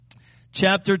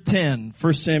chapter 10.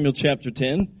 1 Samuel chapter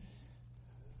 10.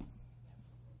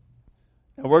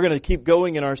 And we're going to keep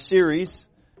going in our series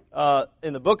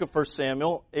in the book of 1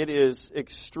 Samuel. It is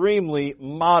extremely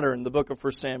modern, the book of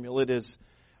 1 Samuel. It is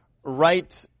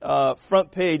right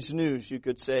front page news, you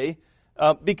could say,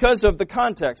 because of the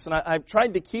context. And I've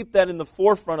tried to keep that in the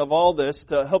forefront of all this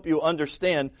to help you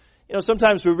understand. You know,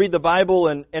 sometimes we read the Bible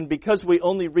and because we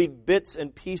only read bits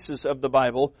and pieces of the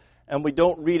Bible and we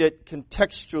don't read it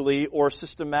contextually or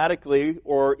systematically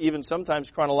or even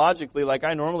sometimes chronologically like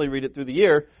I normally read it through the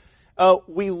year,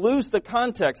 we lose the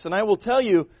context. And I will tell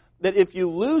you that if you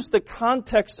lose the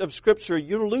context of Scripture,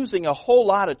 you're losing a whole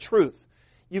lot of truth.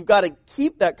 You've got to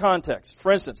keep that context.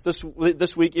 For instance,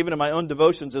 this week, even in my own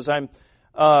devotions, as I'm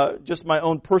just my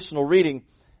own personal reading,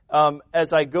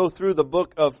 as I go through the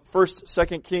book of 1st,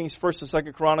 2nd Kings, 1st and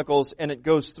 2nd Chronicles, and it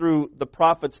goes through the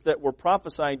prophets that were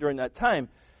prophesying during that time,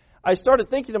 I started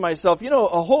thinking to myself, you know,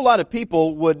 a whole lot of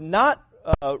people would not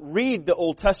read the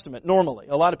Old Testament normally.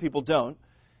 A lot of people don't.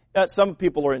 Some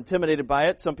people are intimidated by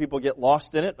it. Some people get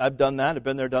lost in it. I've done that. I've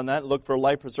been there, done that. Looked for a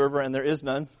life preserver, and there is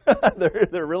none.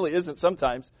 There really isn't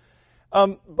sometimes.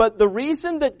 But the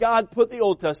reason that God put the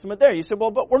Old Testament there, you said, well,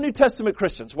 but we're New Testament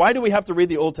Christians. Why do we have to read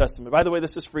the Old Testament? By the way,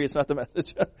 this is free. It's not the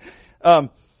message.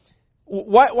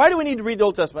 Why do we need to read the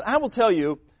Old Testament? I will tell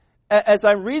you, as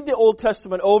I read the Old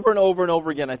Testament over and over and over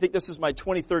again, I think this is my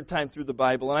 23rd time through the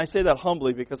Bible, and I say that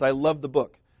humbly because I love the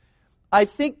book. I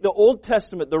think the Old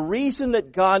Testament, the reason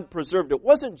that God preserved it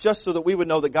wasn't just so that we would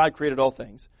know that God created all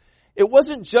things. It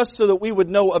wasn't just so that we would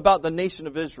know about the nation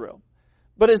of Israel,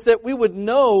 but is that we would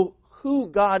know who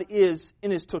God is in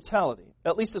His totality,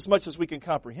 at least as much as we can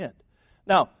comprehend.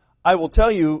 Now, I will tell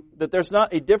you that there's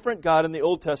not a different God in the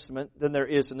Old Testament than there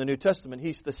is in the New Testament.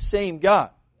 He's the same God.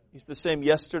 He's the same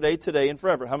yesterday, today, and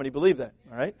forever. How many believe that?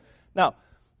 All right. Now,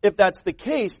 if that's the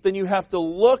case, then you have to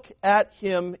look at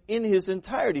Him in His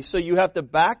entirety. So you have to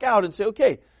back out and say,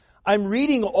 okay, I'm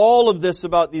reading all of this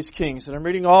about these kings, and I'm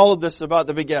reading all of this about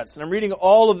the begets, and I'm reading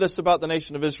all of this about the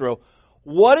nation of Israel.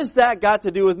 What has that got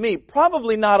to do with me?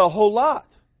 Probably not a whole lot.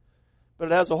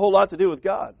 But it has a whole lot to do with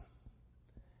God.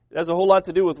 It has a whole lot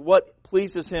to do with what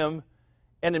pleases Him,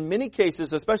 and in many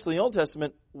cases, especially in the Old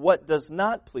Testament, what does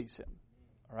not please Him.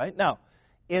 All right? Now,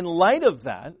 in light of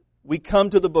that, we come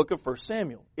to the book of 1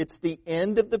 Samuel. It's the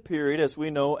end of the period, as we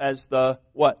know, as the,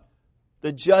 what?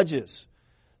 The Judges.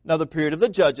 Now, the period of the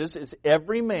Judges is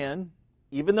every man,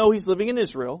 even though he's living in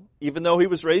Israel, even though he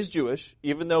was raised Jewish,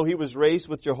 even though he was raised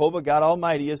with Jehovah God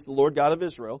Almighty as the Lord God of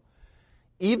Israel,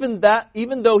 even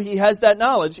though he has that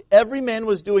knowledge, every man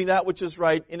was doing that which is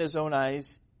right in his own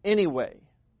eyes anyway.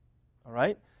 All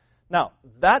right? Now,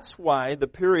 that's why the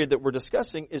period that we're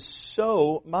discussing is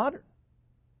so modern.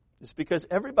 It's because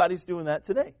everybody's doing that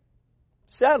today.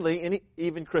 Sadly,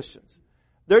 even Christians.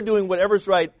 They're doing whatever's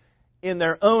right in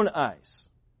their own eyes.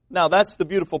 Now, that's the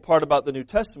beautiful part about the New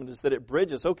Testament is that it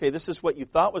bridges. Okay, this is what you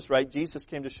thought was right. Jesus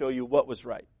came to show you what was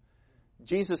right.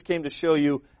 Jesus came to show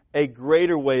you a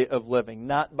greater way of living,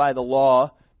 not by the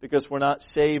law, because we're not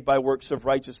saved by works of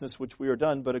righteousness which we are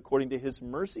done, but according to His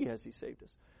mercy has He saved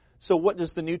us. So what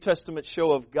does the New Testament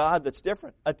show of God that's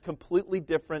different? A completely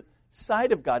different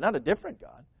side of God, not a different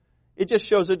God. It just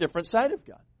shows a different side of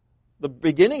God. The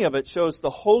beginning of it shows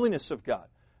the holiness of God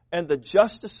and the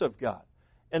justice of God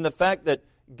and the fact that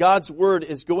God's Word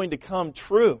is going to come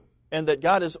true and that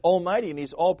God is almighty and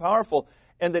He's all-powerful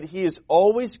and that He is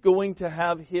always going to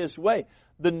have His way.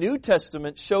 The New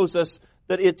Testament shows us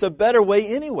that it's a better way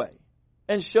anyway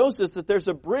and shows us that there's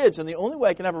a bridge, and the only way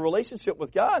I can have a relationship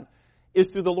with God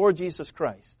is through the Lord Jesus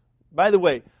Christ. By the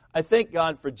way, I thank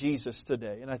God for Jesus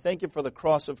today, and I thank Him for the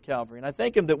cross of Calvary, and I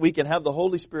thank Him that we can have the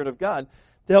Holy Spirit of God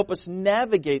to help us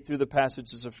navigate through the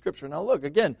passages of Scripture. Now look,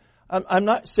 again, I'm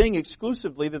not saying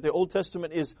exclusively that the Old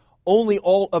Testament is only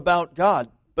all about God,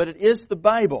 but it is the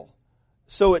Bible.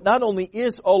 So it not only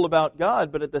is all about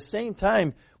God, but at the same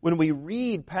time, when we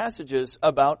read passages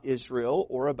about Israel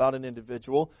or about an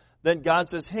individual, then God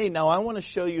says, hey, now I want to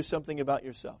show you something about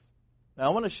yourself. Now I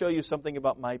want to show you something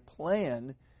about my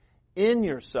plan in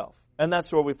yourself. And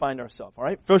that's where we find ourselves. All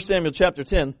right? 1 Samuel chapter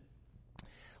 10.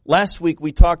 Last week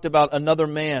we talked about another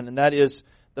man, and that is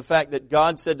the fact that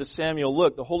God said to Samuel,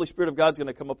 look, the Holy Spirit of God's going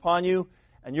to come upon you,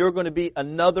 and you're going to be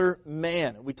another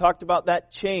man. We talked about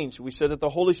that change. We said that the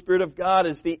Holy Spirit of God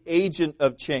is the agent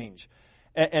of change.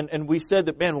 And we said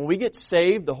that, man, when we get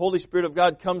saved, the Holy Spirit of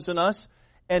God comes in us,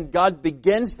 and God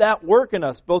begins that work in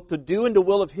us, both to do and to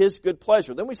will of His good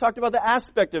pleasure. Then we talked about the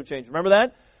aspect of change. Remember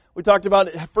that? We talked about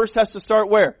it first has to start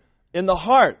where? In the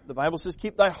heart. The Bible says,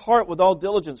 keep thy heart with all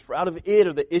diligence, for out of it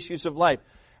are the issues of life.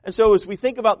 And so as we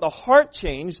think about the heart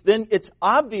change, then it's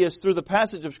obvious through the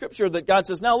passage of Scripture that God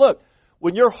says, now look,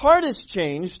 when your heart is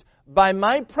changed by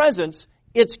my presence,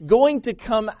 it's going to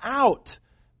come out.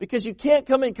 Because you can't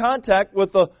come in contact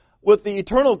with the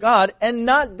eternal God and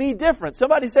not be different.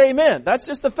 Somebody say amen. That's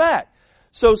just the fact.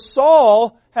 So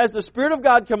Saul has the Spirit of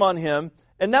God come on him,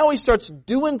 and now he starts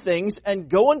doing things and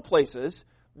going places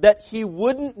that he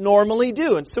wouldn't normally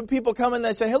do. And some people come in and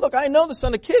they say, hey, look, I know the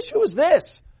son of Kish. Who is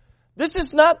this? This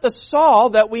is not the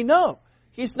Saul that we know.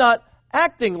 He's not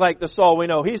acting like the Saul we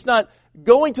know. He's not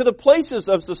going to the places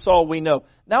of the Saul we know.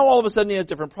 Now all of a sudden he has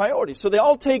different priorities. So they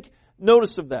all take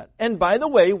notice of that. And by the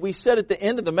way, we said at the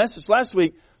end of the message last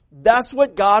week, that's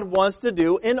what God wants to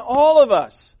do in all of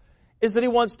us, is that He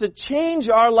wants to change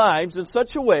our lives in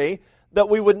such a way that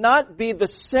we would not be the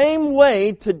same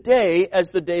way today as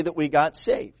the day that we got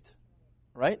saved.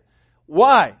 Right?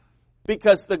 Why?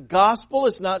 Because the gospel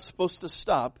is not supposed to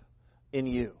stop in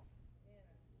you.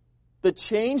 The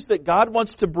change that God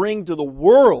wants to bring to the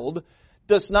world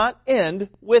does not end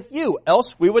with you.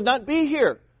 Else we would not be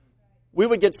here. We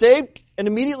would get saved and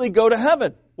immediately go to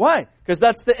heaven. Why? Because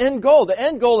that's the end goal. The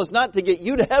end goal is not to get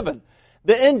you to heaven.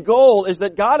 The end goal is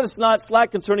that God is not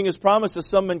slack concerning His promises,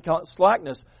 some men count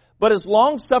slackness, but is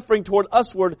long-suffering toward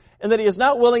usward, and that He is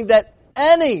not willing that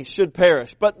any should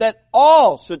perish, but that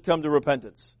all should come to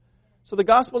repentance. So the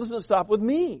gospel doesn't stop with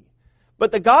me.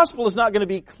 But the gospel is not going to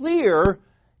be clear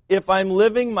if I'm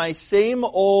living my same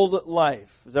old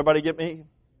life. Does everybody get me?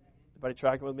 Everybody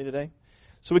tracking with me today?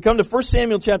 So we come to 1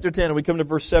 Samuel chapter 10 and we come to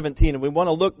verse 17, and we want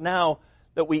to look now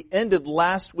that we ended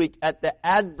last week at the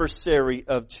adversary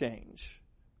of change.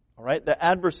 All right, the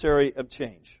adversary of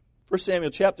change. 1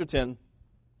 Samuel chapter 10,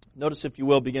 notice if you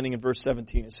will, beginning in verse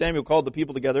 17. And Samuel called the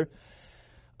people together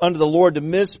unto the Lord to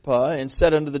Mizpah, and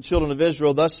said unto the children of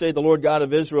Israel, Thus saith the Lord God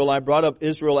of Israel, I brought up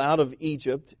Israel out of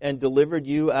Egypt, and delivered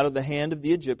you out of the hand of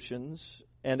the Egyptians,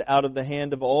 and out of the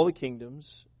hand of all the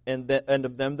kingdoms, and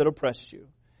of them that oppressed you.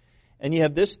 And ye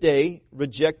have this day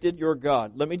rejected your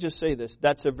God. Let me just say this.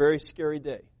 That's a very scary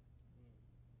day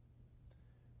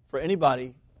for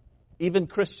anybody, even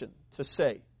Christian, to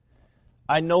say,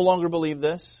 I no longer believe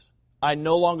this. I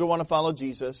no longer want to follow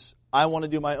Jesus. I want to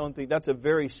do my own thing. That's a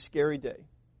very scary day.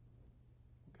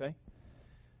 Okay?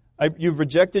 You've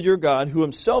rejected your God who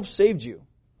Himself saved you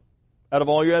out of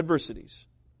all your adversities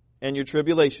and your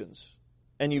tribulations.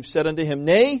 And you've said unto Him,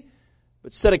 Nay,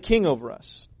 but set a king over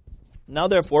us. Now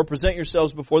therefore present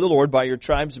yourselves before the Lord by your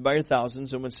tribes and by your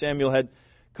thousands. And when Samuel had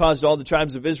caused all the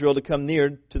tribes of Israel to come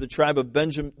near to the tribe of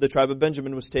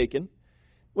Benjamin was taken.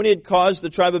 When he had caused the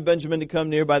tribe of Benjamin to come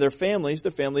near by their families,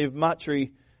 the family of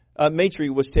Matri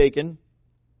was taken,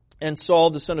 and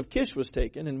Saul the son of Kish was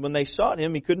taken. And when they sought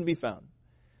him, he couldn't be found.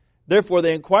 Therefore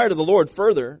they inquired of the Lord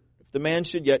further, if the man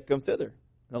should yet come thither.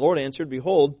 And the Lord answered,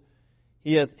 Behold,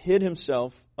 he hath hid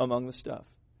himself among the stuff.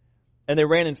 And they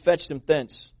ran and fetched him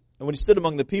thence. And when he stood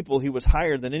among the people, he was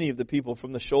higher than any of the people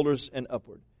from the shoulders and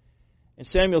upward. And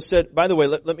Samuel said, by the way,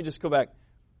 let me just go back.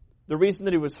 The reason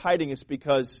that he was hiding is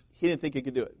because he didn't think he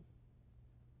could do it.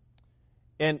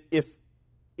 And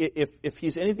if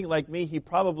he's anything like me, he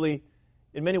probably,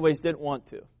 in many ways, didn't want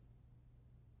to.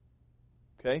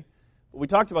 Okay? We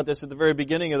talked about this at the very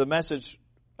beginning of the message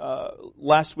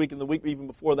last week and the week even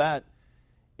before that,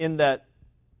 in that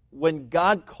when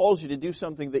God calls you to do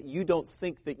something that you don't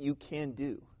think that you can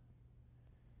do,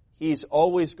 He's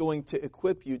always going to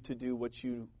equip you to do what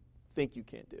you think you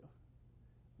can't do.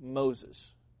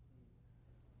 Moses,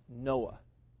 Noah,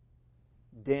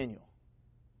 Daniel,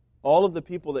 all of the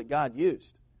people that God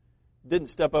used didn't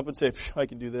step up and say, I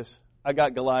can do this. I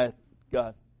got Goliath,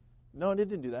 God. No, they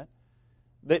didn't do that.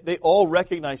 They all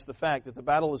recognized the fact that the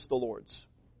battle is the Lord's.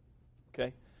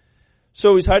 Okay?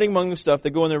 So he's hiding among the stuff. They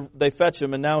go in there, they fetch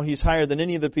him, and now he's higher than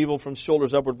any of the people from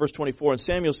shoulders upward. Verse 24, and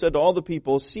Samuel said to all the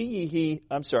people, See ye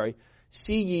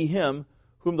him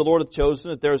whom the Lord hath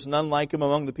chosen, that there is none like him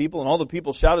among the people. And all the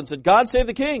people shouted and said, God save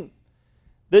the king.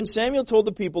 Then Samuel told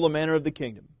the people the manner of the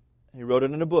kingdom. And he wrote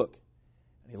it in a book.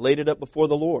 And he laid it up before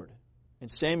the Lord. And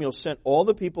Samuel sent all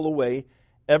the people away,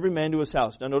 every man to his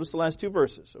house. Now notice the last two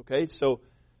verses, okay? So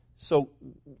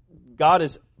God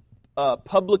is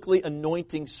publicly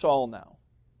anointing Saul now.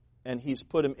 And he's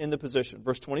put him in the position.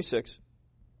 Verse 26.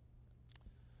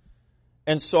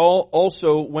 And Saul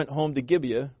also went home to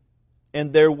Gibeah,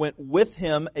 and there went with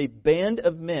him a band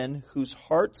of men whose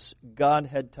hearts God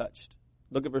had touched.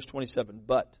 Look at verse 27.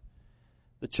 But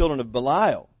the children of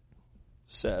Belial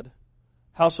said,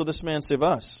 How shall this man save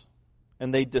us?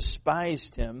 And they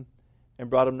despised him and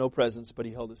brought him no presents, but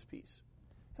he held his peace.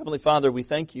 Heavenly Father, we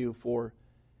thank you for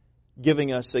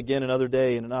giving us again another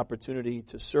day and an opportunity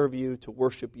to serve you, to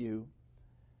worship you.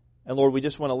 And Lord, we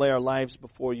just want to lay our lives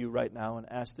before you right now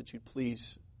and ask that you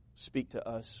please speak to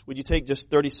us. Would you take just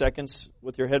 30 seconds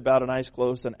with your head bowed and eyes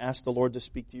closed and ask the Lord to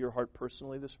speak to your heart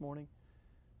personally this morning?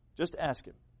 Just ask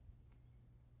Him.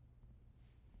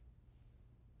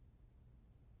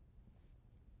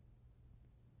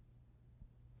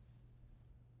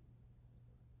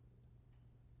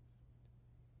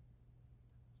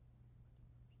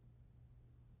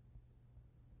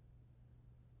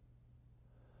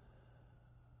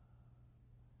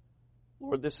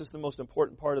 Lord, this is the most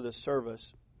important part of this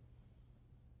service.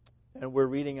 And we're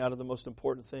reading out of the most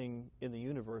important thing in the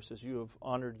universe as you have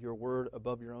honored your word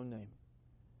above your own name.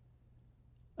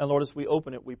 And Lord, as we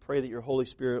open it, we pray that your Holy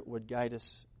Spirit would guide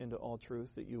us into all truth,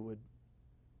 that you would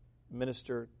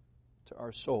minister to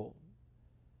our soul.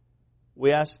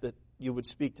 We ask that you would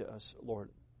speak to us, Lord.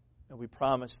 And we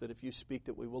promise that if you speak,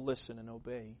 that we will listen and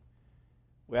obey.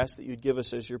 We ask that you'd give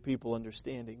us as your people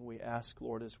understanding. We ask,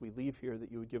 Lord, as we leave here,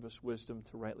 that you would give us wisdom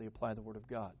to rightly apply the word of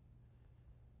God.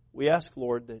 We ask,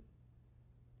 Lord, that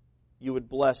you would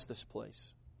bless this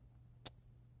place.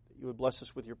 That you would bless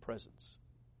us with your presence.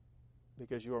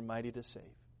 Because you are mighty to save.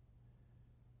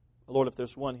 Lord, if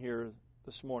there's one here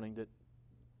this morning that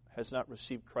has not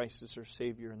received Christ as their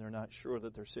Savior and they're not sure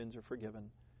that their sins are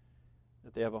forgiven,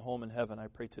 that they have a home in heaven, I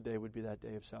pray today would be that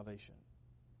day of salvation.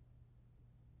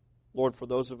 Lord, for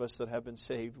those of us that have been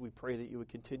saved, we pray that you would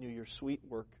continue your sweet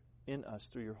work in us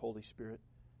through your Holy Spirit.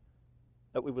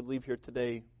 That we would leave here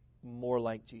today more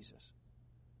like Jesus.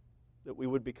 That we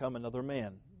would become another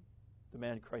man, the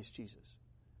man Christ Jesus.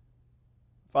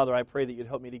 Father, I pray that you'd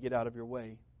help me to get out of your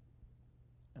way.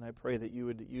 And I pray that you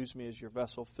would use me as your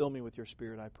vessel. Fill me with your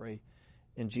Spirit, I pray.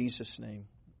 In Jesus' name,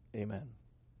 amen.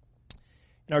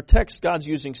 In our text, God's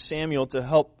using Samuel to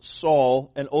help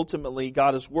Saul, and ultimately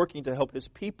God is working to help his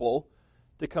people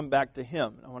to come back to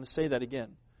him. And I want to say that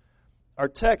again. Our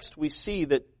text, we see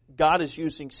that God is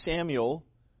using Samuel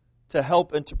to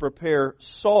help and to prepare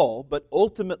Saul, but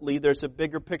ultimately there's a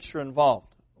bigger picture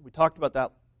involved. We talked about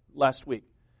that last week.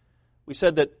 We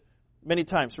said that many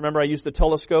times, remember I used the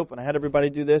telescope and I had everybody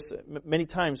do this? Many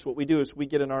times what we do is we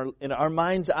get in our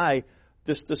mind's eye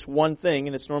just this one thing,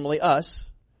 and it's normally us.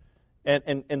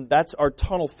 And that's our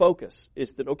tunnel focus,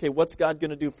 is that, okay, what's God going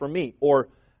to do for me? Or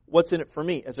what's in it for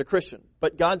me as a Christian?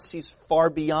 But God sees far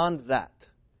beyond that.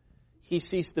 He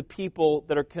sees the people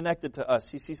that are connected to us.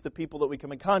 He sees the people that we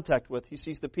come in contact with. He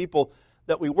sees the people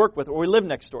that we work with or we live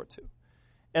next door to.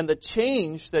 And the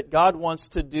change that God wants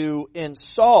to do in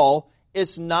Saul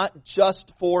is not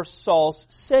just for Saul's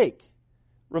sake.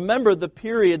 Remember the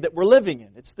period that we're living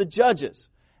in. It's the judges.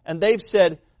 And they've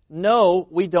said, no,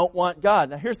 we don't want God.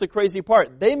 Now here's the crazy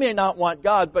part. They may not want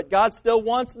God, but God still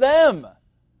wants them.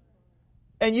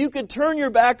 And you could turn your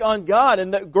back on God.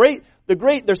 And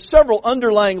there's several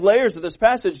underlying layers of this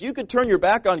passage. You could turn your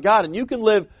back on God and you can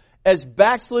live as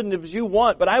backslidden as you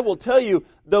want. But I will tell you,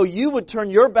 though you would turn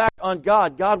your back on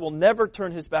God, God will never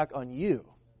turn His back on you.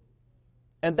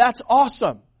 And that's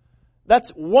awesome.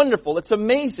 That's wonderful. It's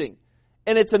amazing.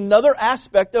 And it's another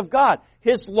aspect of God.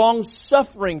 His long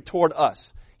suffering toward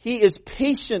us. He is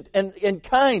patient and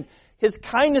kind. His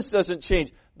kindness doesn't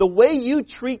change. The way you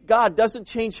treat God doesn't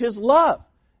change His love.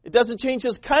 It doesn't change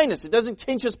His kindness. It doesn't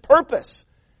change His purpose.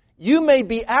 You may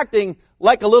be acting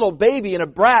like a little baby and a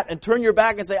brat and turn your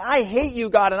back and say, I hate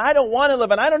you, God, and I don't want to live,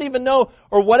 and I don't even know,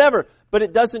 or whatever. But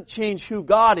it doesn't change who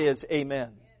God is. Amen.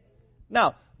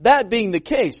 Now, that being the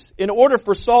case, in order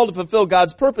for Saul to fulfill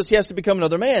God's purpose, he has to become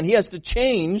another man. He has to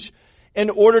change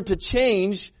in order to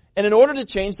change. And in order to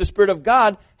change, the Spirit of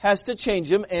God has to change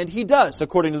him, and He does,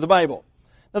 according to the Bible.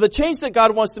 Now, the change that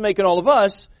God wants to make in all of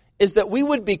us is that we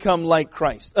would become like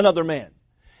Christ, another man.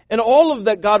 And all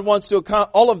that God wants to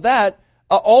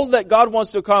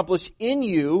accomplish in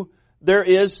you, there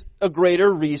is a greater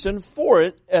reason for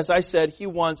it. As I said, He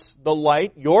wants the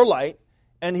light, your light,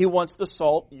 and He wants the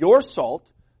salt, your salt,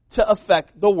 to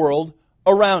affect the world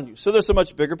around you. So there's a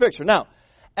much bigger picture. Now,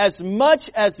 as much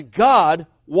as God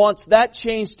wants that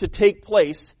change to take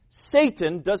place,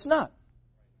 Satan does not.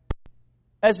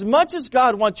 As much as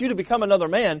God wants you to become another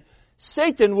man,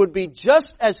 Satan would be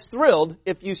just as thrilled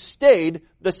if you stayed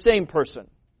the same person.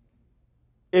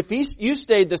 If you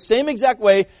stayed the same exact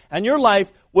way and your life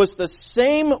was the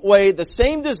same way, the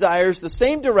same desires, the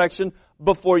same direction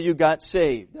before you got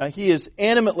saved. Now, he is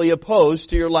animately opposed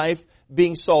to your life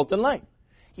being salt and light.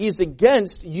 He is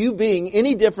against you being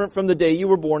any different from the day you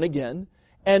were born again,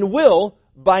 and will,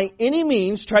 by any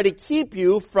means, try to keep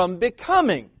you from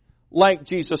becoming like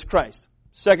Jesus Christ.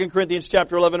 2 Corinthians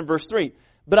chapter 11 and verse 3.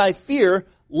 But I fear,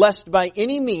 lest by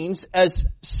any means, as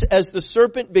the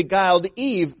serpent beguiled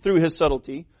Eve through his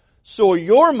subtlety, so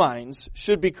your minds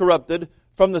should be corrupted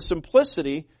from the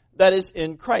simplicity that is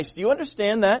in Christ. Do you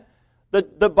understand that?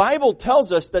 The Bible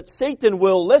tells us that Satan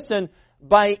will, listen,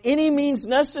 by any means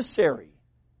necessary,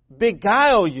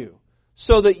 beguile you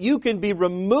so that you can be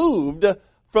removed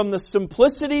from the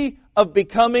simplicity of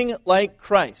becoming like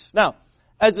Christ. Now,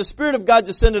 as the Spirit of God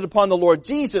descended upon the Lord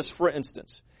Jesus, for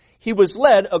instance, He was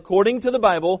led, according to the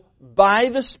Bible, by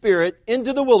the Spirit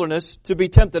into the wilderness to be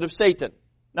tempted of Satan.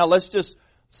 Now, let's just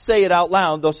say it out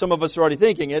loud, though some of us are already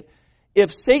thinking it.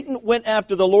 If Satan went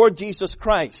after the Lord Jesus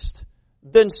Christ,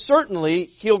 then certainly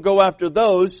he'll go after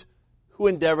those who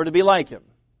endeavor to be like Him.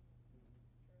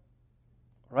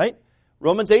 Right?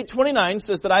 Romans 8:29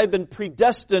 says that I have been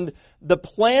predestined. The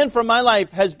plan for my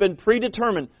life has been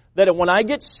predetermined. That when I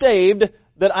get saved,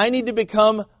 that I need to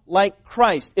become like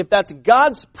Christ. If that's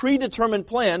God's predetermined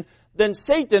plan, then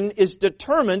Satan is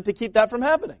determined to keep that from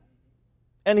happening.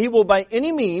 And he will by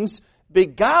any means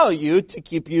beguile you to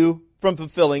keep you from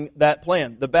fulfilling that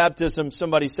plan. The baptism,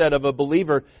 somebody said, of a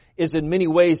believer is in many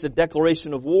ways a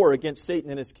declaration of war against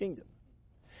Satan and his kingdom.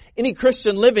 Any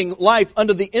Christian living life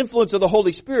under the influence of the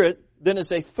Holy Spirit then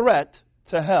is a threat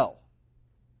to hell.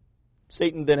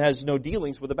 Satan then has no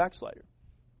dealings with a backslider.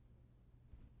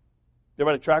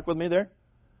 Everybody track with me there?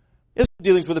 He has no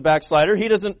dealings with a backslider. He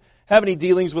doesn't have any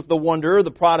dealings with the wanderer,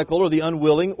 the prodigal, or the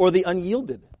unwilling, or the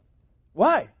unyielded.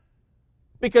 Why?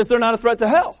 Because they're not a threat to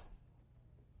hell.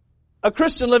 A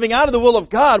Christian living out of the will of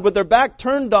God with their back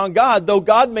turned on God, though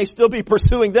God may still be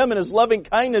pursuing them in His loving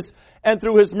kindness and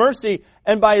through His mercy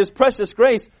and by His precious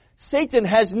grace, Satan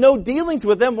has no dealings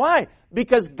with them. Why?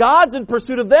 Because God's in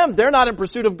pursuit of them. They're not in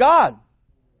pursuit of God.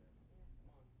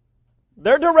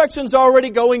 Their direction's already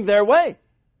going their way.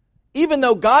 Even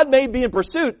though God may be in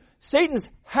pursuit, Satan's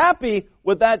happy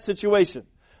with that situation.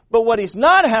 But what he's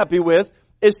not happy with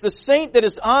is the saint that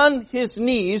is on his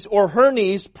knees or her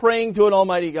knees praying to an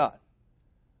almighty God.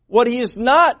 What he is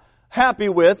not happy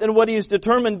with and what he is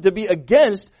determined to be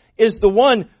against is the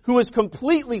one who is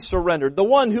completely surrendered. The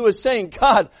one who is saying,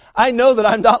 God, I know that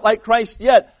I'm not like Christ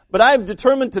yet, but I am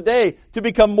determined today to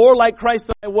become more like Christ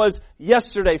than I was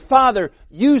yesterday. Father,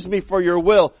 use me for your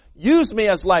will. Use me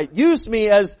as light. Use me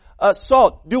as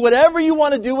salt. Do whatever you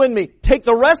want to do in me. Take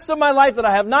the rest of my life that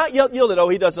I have not yet yielded. Oh,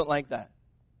 he doesn't like that.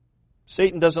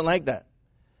 Satan doesn't like that.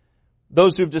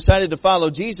 Those who've decided to follow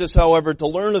Jesus, however, to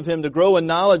learn of Him, to grow in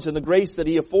knowledge and the grace that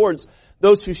He affords,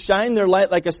 those who shine their light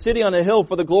like a city on a hill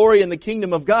for the glory and the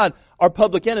kingdom of God are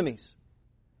public enemies.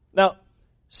 Now,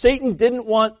 Satan didn't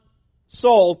want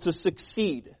Saul to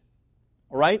succeed.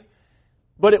 All right?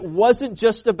 But it wasn't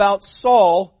just about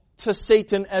Saul to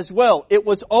Satan as well. It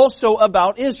was also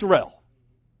about Israel.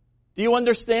 Do you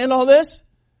understand all this?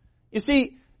 You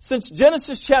see, since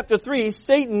Genesis chapter 3,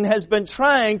 Satan has been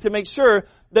trying to make sure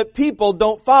that people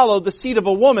don't follow the seed of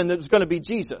a woman that was going to be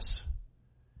Jesus.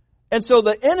 And so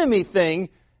the enemy thing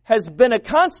has been a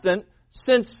constant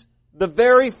since the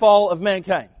very fall of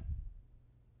mankind.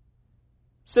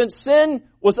 Since sin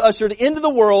was ushered into the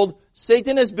world,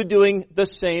 Satan has been doing the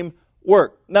same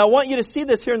work. Now I want you to see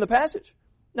this here in the passage.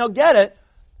 Now get it.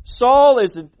 Saul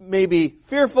is maybe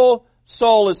fearful.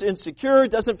 Saul is insecure,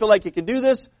 doesn't feel like he can do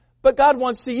this. But God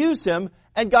wants to use him,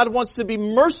 and God wants to be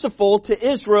merciful to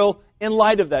Israel in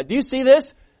light of that. Do you see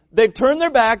this? They've turned their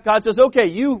back. God says, okay,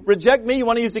 you reject me, you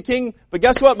want to use the king, but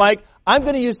guess what, Mike? I'm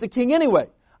going to use the king anyway.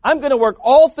 I'm going to work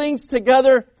all things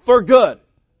together for good.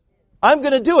 I'm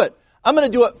going to do it. I'm going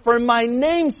to do it for my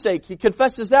name's sake. He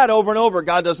confesses that over and over,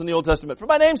 God does in the Old Testament. For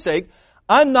my name's sake,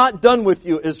 I'm not done with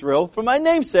you, Israel. For my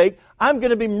name's sake, I'm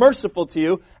going to be merciful to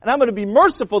you, and I'm going to be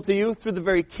merciful to you through the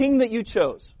very king that you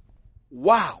chose.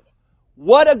 Wow.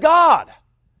 What a God!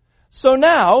 So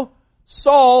now,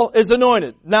 Saul is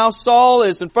anointed. Now Saul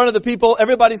is in front of the people.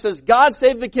 Everybody says, God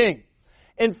save the king.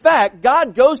 In fact,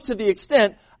 God goes to the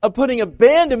extent of putting a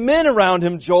band of men around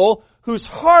him, Joel, whose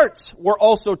hearts were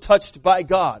also touched by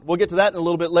God. We'll get to that in a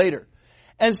little bit later.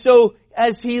 And so,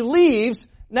 as he leaves,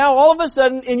 now all of a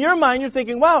sudden, in your mind, you're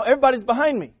thinking, wow, everybody's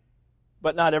behind me.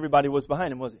 But not everybody was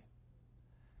behind him, was he?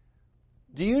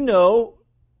 Do you know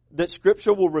that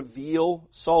Scripture will reveal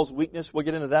Saul's weakness? We'll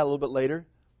get into that a little bit later.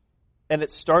 And it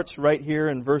starts right here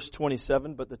in verse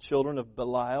 27, but the children of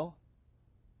Belial.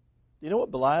 Do you know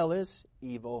what Belial is?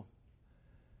 Evil.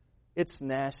 It's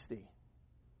nasty.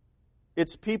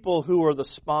 It's people who are the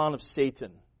spawn of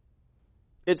Satan.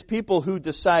 It's people who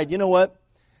decide, you know what?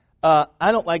 I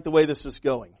don't like the way this is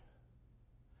going.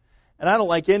 And I don't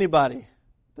like anybody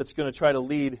that's going to try to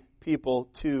lead people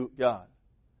to God.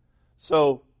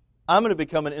 So I'm going to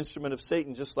become an instrument of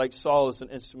Satan just like Saul is an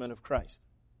instrument of Christ.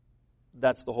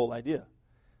 That's the whole idea.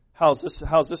 How's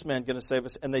this man going to save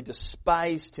us? And they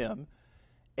despised him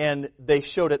And they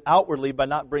showed it outwardly by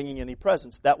not bringing any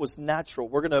presents. That was natural.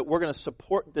 We're gonna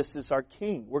support this as our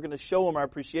king. We're gonna show him our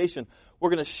appreciation. We're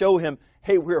gonna show him,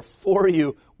 hey, we're for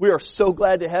you. We are so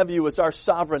glad to have you as our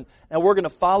sovereign, and we're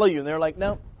gonna follow you. And they're like,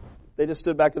 no. They just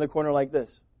stood back in the corner like this.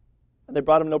 And they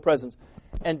brought him no presents.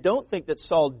 And don't think that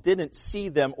Saul didn't see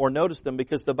them or notice them,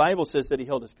 because the Bible says that he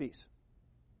held his peace.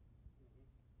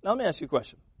 Now let me ask you a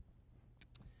question.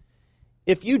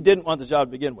 If you didn't want the job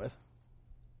to begin with,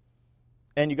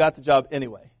 and you got the job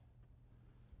anyway,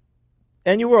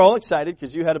 and you were all excited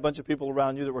because you had a bunch of people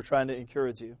around you that were trying to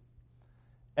encourage you,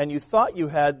 and you thought you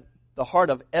had the heart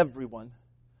of everyone,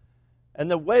 and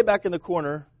then way back in the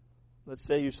corner, let's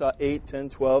say you saw 8, 10,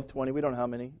 12, 20, we don't know how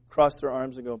many, cross their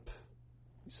arms and go,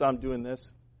 you saw them doing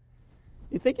this.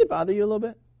 You think it'd bother you a little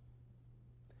bit?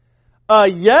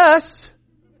 Yes.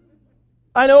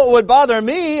 I know it would bother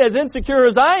me, as insecure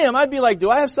as I am. I'd be like, do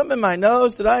I have something in my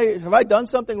nose? Have I done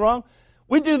something wrong?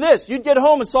 We'd do this. You'd get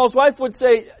home and Saul's wife would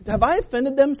say, have I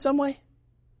offended them some way?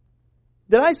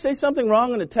 Did I say something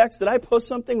wrong in a text? Did I post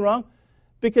something wrong?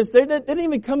 Because they didn't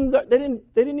even come, they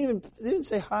didn't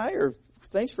say hi or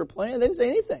thanks for playing. They didn't say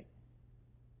anything.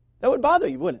 That would bother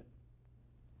you, wouldn't it?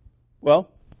 Well,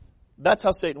 that's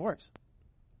how Satan works.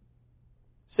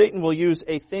 Satan will use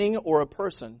a thing or a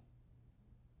person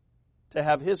to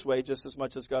have his way just as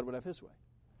much as God would have his way.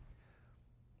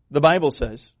 The Bible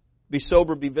says, be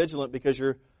sober, be vigilant, because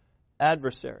your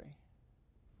adversary.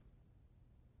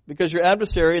 Because your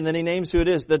adversary, and then he names who it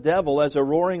is, the devil, as a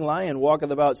roaring lion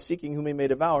walketh about seeking whom he may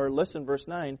devour. Listen, verse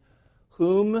 9,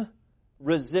 whom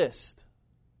resist,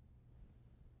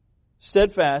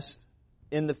 steadfast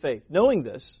in the faith, knowing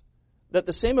this, that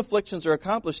the same afflictions are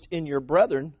accomplished in your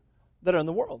brethren that are in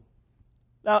the world.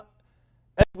 Now,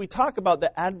 as we talk about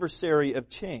the adversary of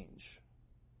change,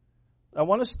 I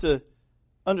want us to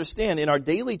understand in our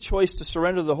daily choice to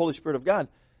surrender to the Holy Spirit of God,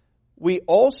 we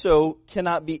also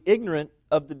cannot be ignorant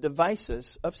of the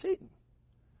devices of Satan,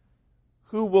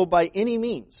 who will by any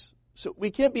means. So we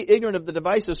can't be ignorant of the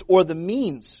devices or the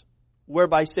means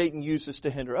whereby Satan uses to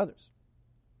hinder others.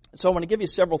 So I want to give you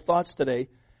several thoughts today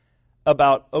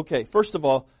about, okay, first of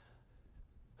all,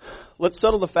 let's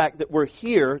settle the fact that we're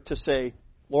here to say,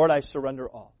 Lord, I surrender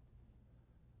all.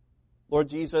 Lord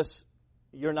Jesus,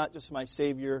 you're not just my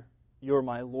Savior, you're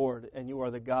my Lord, and you are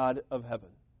the God of heaven.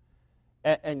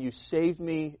 And you saved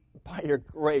me by your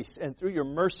grace and through your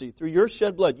mercy, through your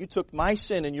shed blood. You took my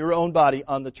sin in your own body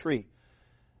on the tree.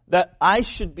 That I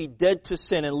should be dead to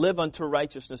sin and live unto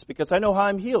righteousness, because I know how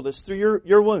I'm healed. It's through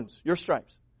your wounds, your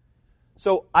stripes.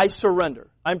 So I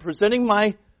surrender. I'm presenting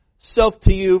myself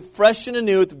to you fresh and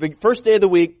anew at the first day of the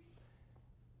week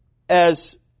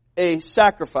as a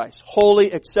sacrifice,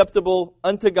 holy, acceptable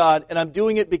unto God, and I'm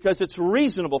doing it because it's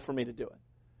reasonable for me to do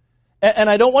it. And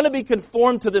I don't want to be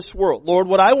conformed to this world. Lord,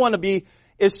 what I want to be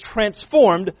is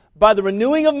transformed by the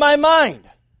renewing of my mind,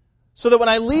 so that when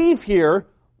I leave here,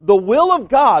 the will of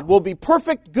God will be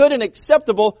perfect, good, and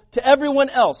acceptable to everyone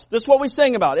else. This is what we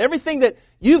sang about. Everything that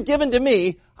you've given to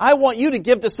me, I want you to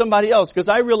give to somebody else, because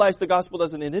I realize the gospel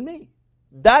doesn't end in me.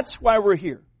 That's why we're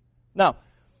here. Now,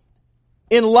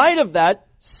 in light of that,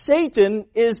 Satan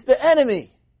is the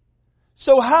enemy.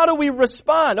 So how do we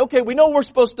respond? Okay, we know we're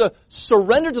supposed to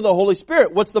surrender to the Holy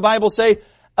Spirit. What's the Bible say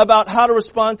about how to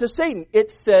respond to Satan?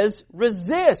 It says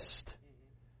resist.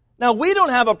 Now, we don't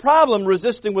have a problem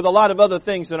resisting with a lot of other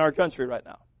things in our country right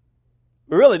now.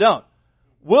 We really don't.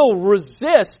 We'll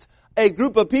resist a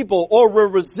group of people, or we'll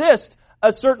resist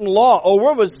a certain law, or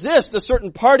we'll resist a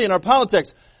certain party in our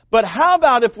politics. But how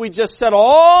about if we just set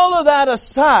all of that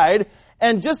aside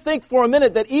and just think for a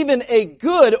minute that even a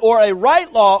good or a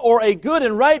right law or a good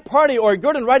and right party or a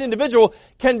good and right individual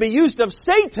can be used of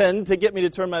Satan to get me to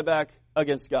turn my back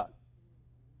against God.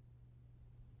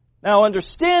 Now,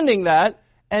 understanding that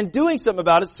and doing something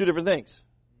about it is two different things.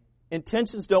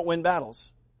 Intentions don't win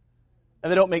battles,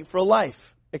 and they don't make for a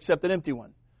life except an empty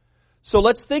one. So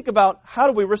let's think about, how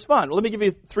do we respond? Well, let me give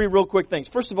you 3 real quick things.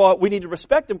 First of all, we need to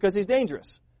respect him because he's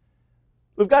dangerous.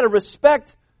 We've got to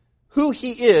respect who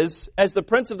he is as the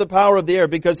prince of the power of the air,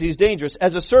 because he's dangerous.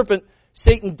 As a serpent,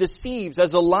 Satan deceives.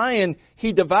 As a lion,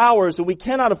 he devours, and we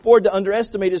cannot afford to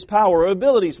underestimate his power or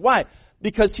abilities. Why?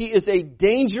 Because he is a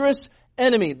dangerous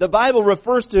enemy. The Bible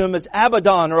refers to him as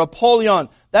Abaddon or Apollyon.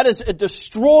 That is a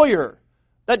destroyer.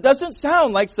 That doesn't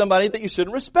sound like somebody that you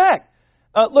shouldn't respect.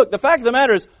 Look, the fact of the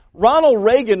matter is, Ronald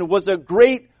Reagan was a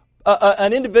great,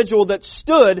 an individual that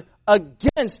stood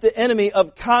against the enemy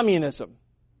of communism.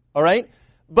 All right?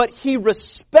 But he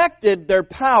respected their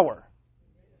power.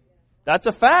 That's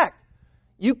a fact.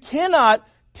 You cannot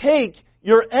take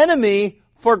your enemy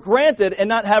for granted and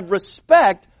not have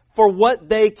respect for what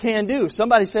they can do.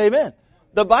 Somebody say amen.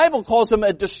 The Bible calls him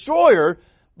a destroyer,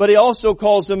 but he also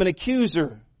calls him an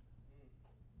accuser.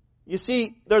 You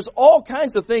see, there's all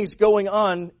kinds of things going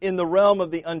on in the realm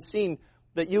of the unseen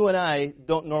that you and I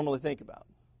don't normally think about,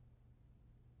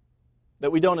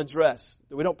 that we don't address,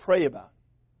 that we don't pray about.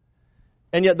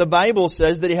 And yet the Bible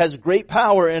says that he has great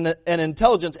power and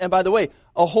intelligence, and by the way,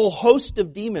 a whole host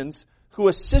of demons who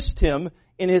assist him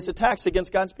in his attacks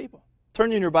against God's people.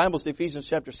 Turn in your Bibles to Ephesians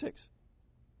chapter 6.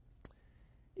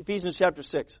 Ephesians chapter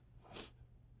 6.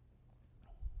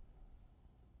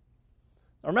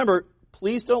 Now remember,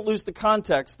 please don't lose the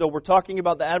context, though we're talking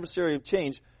about the adversary of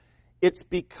change. It's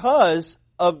because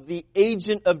of the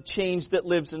agent of change that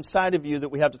lives inside of you that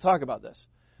we have to talk about this.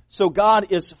 So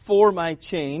God is for my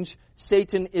change.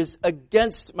 Satan is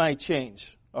against my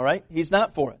change. All right? He's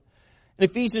not for it. In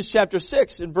Ephesians chapter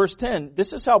 6, in verse 10,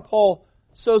 this is how Paul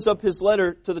sews up his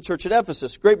letter to the church at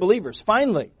Ephesus. Great believers,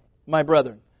 finally, my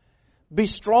brethren, be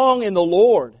strong in the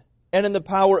Lord and in the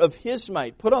power of His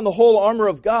might. Put on the whole armor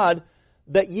of God,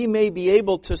 that ye may be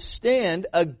able to stand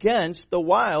against the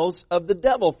wiles of the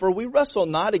devil. For we wrestle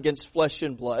not against flesh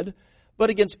and blood, but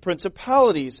against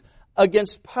principalities,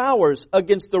 against powers,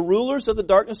 against the rulers of the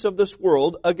darkness of this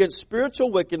world, against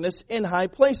spiritual wickedness in high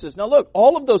places. Now look,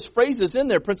 all of those phrases in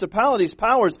there, principalities,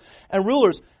 powers, and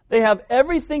rulers, they have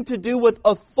everything to do with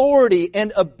authority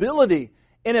and ability.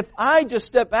 And if I just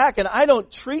step back and I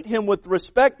don't treat him with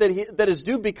respect that is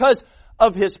due because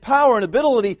of his power and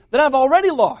ability, then I've already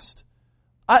lost.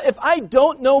 If I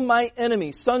don't know my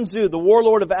enemy, Sun Tzu, the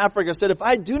warlord of Africa, said, if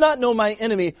I do not know my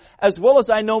enemy as well as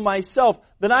I know myself,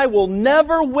 then I will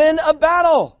never win a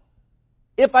battle.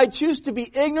 If I choose to be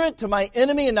ignorant to my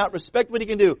enemy and not respect what he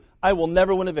can do, I will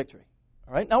never win a victory.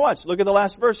 All right, now watch. Look at the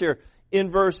last verse here.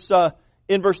 In verse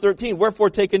 13, wherefore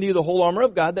take unto you the whole armor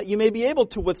of God, that you may be able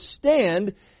to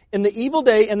withstand in the evil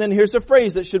day. And then here's a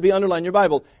phrase that should be underlined in your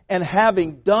Bible. And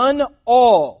having done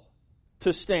all,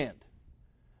 to stand.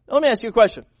 Now, let me ask you a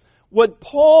question. Would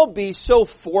Paul be so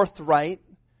forthright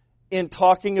in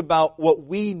talking about what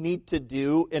we need to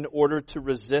do in order to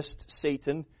resist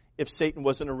Satan if Satan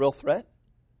wasn't a real threat?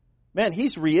 Man,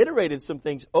 he's reiterated some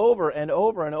things over and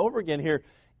over and over again here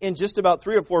in just about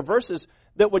 3 or 4 verses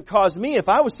that would cause me, if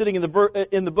I was sitting in the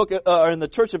book or in the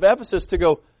church of Ephesus, to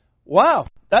go, wow,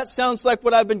 that sounds like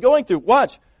what I've been going through.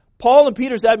 Watch. Paul and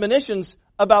Peter's admonitions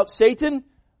about Satan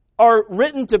are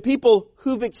written to people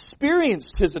who've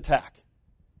experienced his attack.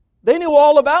 They knew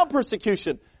all about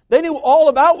persecution. They knew all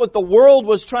about what the world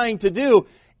was trying to do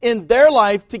in their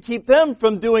life to keep them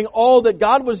from doing all that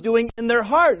God was doing in their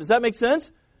heart. Does that make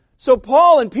sense? So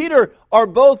Paul and Peter are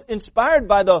both inspired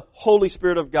by the Holy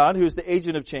Spirit of God, who is the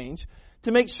agent of change,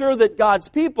 to make sure that God's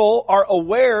people are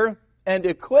aware and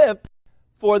equipped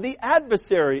for the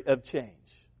adversary of change.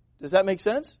 Does that make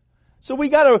sense? So we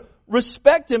got to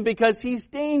respect him because he's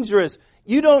dangerous.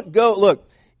 You don't go, look,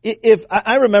 if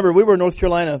I remember we were in North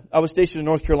Carolina, I was stationed in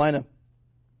North Carolina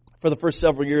for the first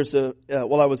several years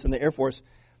while I was in the Air Force.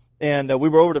 And we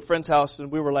were over at a friend's house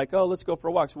and we were like, oh, let's go for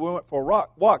a walk. So we went for a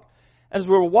walk. And as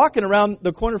we were walking around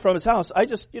the corner from his house, I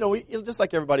just, just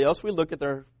like everybody else, we look at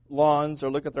their lawns or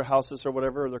look at their houses or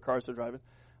whatever, or their cars they're driving.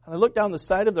 And I looked down the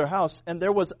side of their house and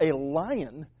there was a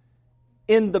lion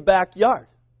in the backyard.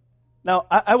 Now,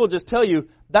 I will just tell you,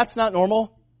 that's not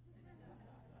normal.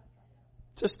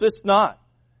 It's not.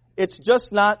 It's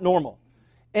just not normal.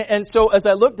 And so as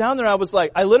I looked down there, I was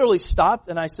like, I literally stopped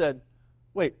and I said,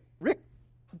 wait, Rick,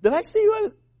 did I see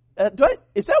you?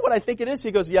 Is that what I think it is?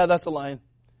 He goes, yeah, that's a lion.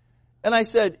 And I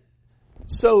said,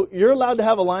 so you're allowed to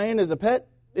have a lion as a pet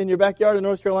in your backyard in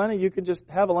North Carolina? You can just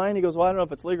have a lion? He goes, well, I don't know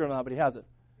if it's legal or not, but he has it.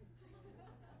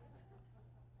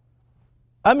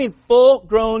 I mean, full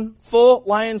grown, full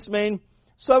lion's mane.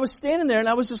 So I was standing there and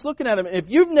I was just looking at him. And if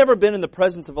you've never been in the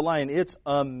presence of a lion, it's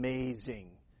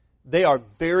amazing. They are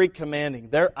very commanding.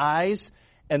 Their eyes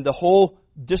and the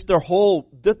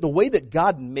way that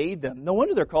God made them. No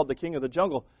wonder they're called the king of the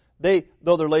jungle.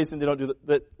 Though they're lazy and they don't do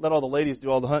let all the ladies do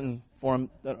all the hunting for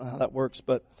them. I don't know how that works,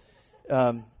 but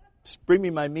just bring me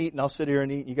my meat and I'll sit here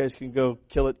and eat. You guys can go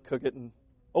kill it, cook it, and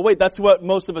oh wait, that's what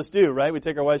most of us do, right? We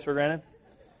take our wives for granted.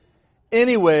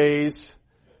 Anyways,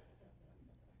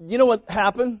 you know what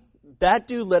happened? That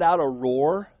dude let out a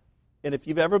roar, and if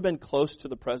you've ever been close to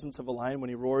the presence of a lion when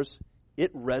he roars,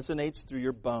 it resonates through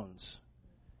your bones.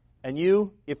 And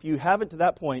you, if you haven't to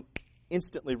that point,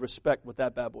 instantly respect what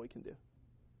that bad boy can do.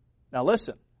 Now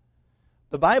listen,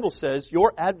 the Bible says,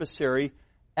 your adversary,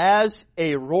 as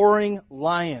a roaring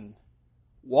lion,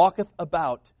 walketh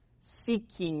about,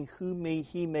 seeking whom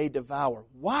he may devour.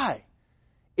 Why?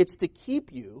 It's to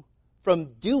keep you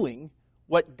from doing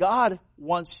what God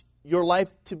wants your life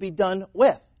to be done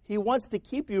with. He wants to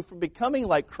keep you from becoming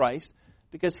like Christ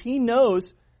because He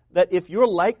knows that if you're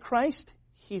like Christ,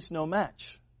 He's no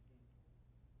match.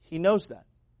 He knows that.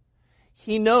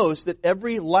 He knows that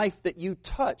every life that you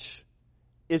touch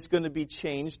is going to be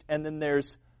changed, and then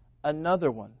there's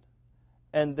another one.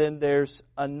 And then there's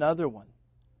another one.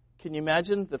 Can you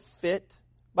imagine the fit?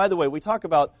 By the way, we talk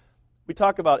about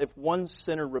if one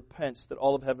sinner repents, that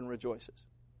all of heaven rejoices.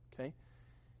 Okay?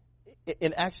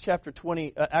 In Acts chapter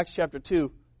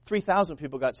 2, 3,000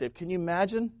 people got saved. Can you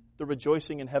imagine the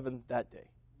rejoicing in heaven that day?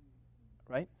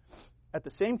 Right? At the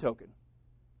same token,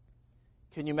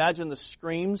 can you imagine the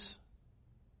screams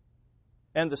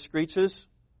and the screeches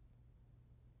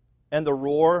and the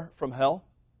roar from hell?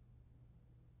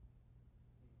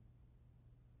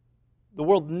 The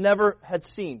world never had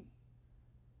seen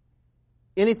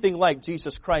anything like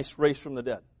Jesus Christ raised from the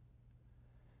dead.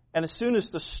 And as soon as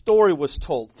the story was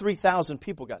told, 3,000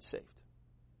 people got saved.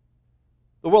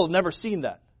 The world had never seen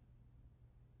that.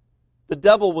 The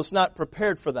devil was not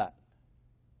prepared for that.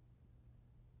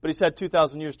 But he's had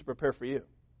 2,000 years to prepare for you.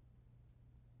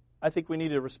 I think we need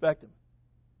to respect him.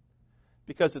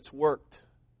 Because it's worked.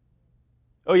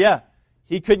 Oh yeah,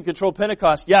 he couldn't control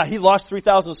Pentecost. Yeah, he lost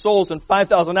 3,000 souls and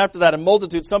 5,000 after that. And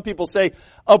multitude, some people say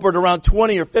upward around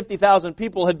 20 or 50,000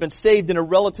 people had been saved in a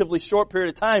relatively short period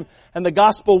of time. And the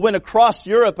gospel went across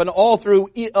Europe and all through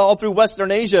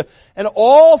Western Asia. And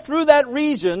all through that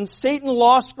region, Satan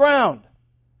lost ground.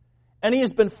 And he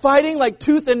has been fighting like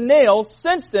tooth and nail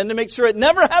since then to make sure it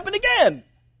never happened again.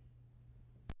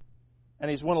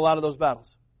 And he's won a lot of those battles.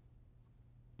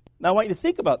 Now I want you to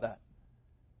think about that.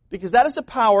 Because that is a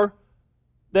power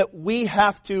that we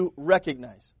have to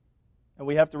recognize. And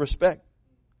we have to respect.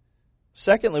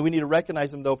 Secondly, we need to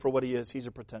recognize him though for what he is. He's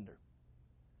a pretender.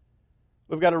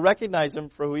 We've got to recognize him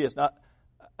for who he is. Now,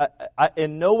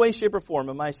 in no way, shape, or form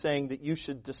am I saying that you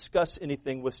should discuss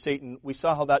anything with Satan. We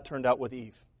saw how that turned out with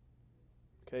Eve.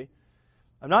 Okay?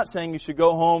 I'm not saying you should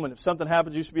go home and if something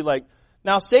happens, you should be like,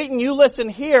 now Satan, you listen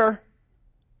here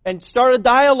and start a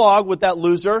dialogue with that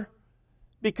loser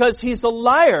because he's a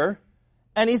liar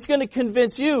and he's going to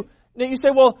convince you. Now you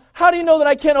say, well, how do you know that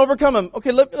I can't overcome him?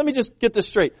 Okay, let me just get this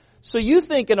straight. So you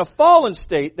think in a fallen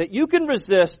state that you can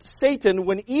resist Satan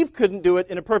when Eve couldn't do it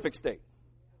in a perfect state.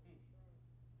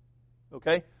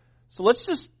 Okay? So let's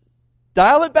just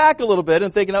dial it back a little bit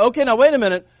and think, okay, now wait a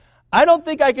minute. I don't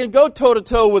think I can go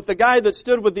toe-to-toe with the guy that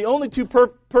stood with the only two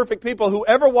perfect people who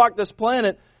ever walked this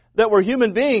planet that were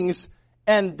human beings,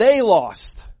 and they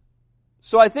lost.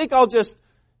 So I think I'll just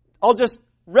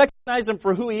recognize him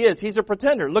for who he is. He's a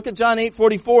pretender. Look at John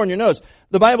 8:44 in your notes.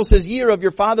 The Bible says, "Ye are of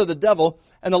your father the devil,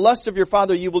 and the lust of your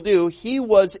father you will do. He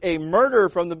was a murderer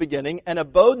from the beginning, and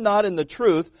abode not in the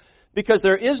truth, because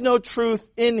there is no truth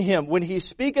in him. When he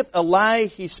speaketh a lie,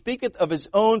 he speaketh of his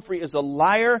own, for he is a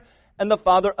liar and the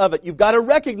father of it." You've got to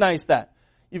recognize that.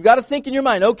 You've got to think in your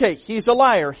mind, okay, he's a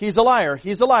liar, he's a liar,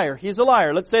 he's a liar, he's a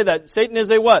liar. Let's say that. Satan is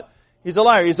a what? He's a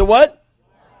liar. He's a what?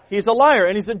 He's a liar,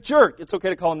 and he's a jerk. It's okay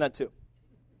to call him that too.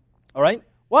 All right?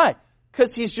 Why?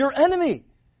 Because he's your enemy.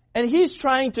 And he's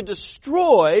trying to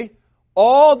destroy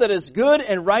all that is good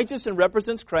and righteous and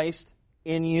represents Christ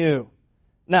in you.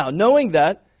 Now, knowing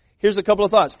that, here's a couple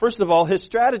of thoughts. First of all, his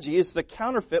strategy is to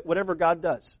counterfeit whatever God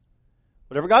does.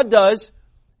 Whatever God does,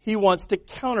 he wants to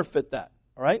counterfeit that.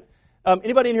 All right?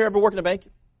 Anybody in here ever work in a bank?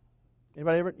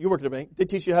 Anybody ever? You work in a bank. They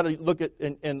teach you how to look at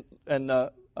and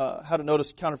how to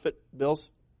notice counterfeit bills.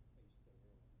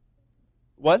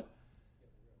 What?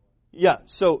 Yeah.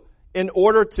 So in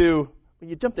order to,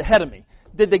 you jumped ahead of me.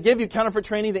 Did they give you counterfeit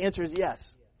training? The answer is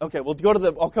yes. Okay. Well,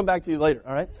 I'll come back to you later.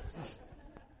 All right.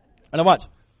 And now watch.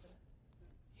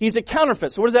 He's a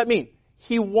counterfeit. So what does that mean?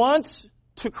 He wants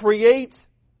to create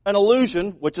an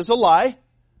illusion, which is a lie,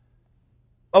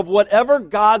 of whatever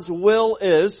God's will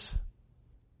is,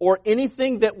 or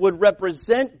anything that would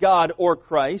represent God or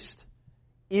Christ,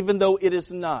 even though it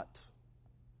is not.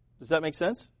 Does that make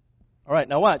sense? All right,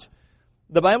 now watch.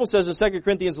 The Bible says in 2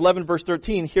 Corinthians 11, verse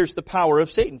 13, here's the power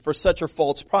of Satan. For such are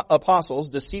false apostles,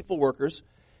 deceitful workers,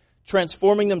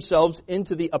 transforming themselves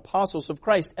into the apostles of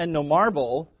Christ. And no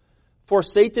marvel, for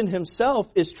Satan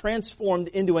himself is transformed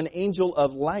into an angel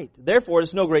of light. Therefore, it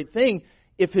is no great thing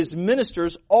if his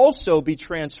ministers also be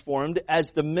transformed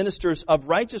as the ministers of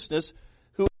righteousness,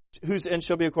 whose end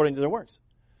shall be according to their works.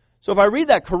 So if I read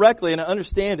that correctly and I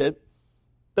understand it,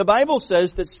 the Bible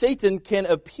says that Satan can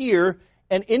appear,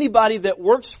 and anybody that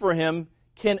works for him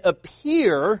can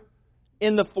appear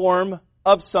in the form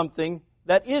of something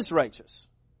that is righteous.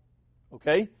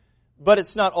 Okay? But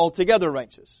it's not altogether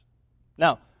righteous.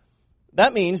 Now,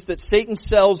 that means that Satan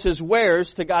sells his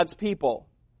wares to God's people.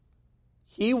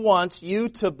 He wants you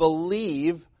to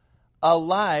believe a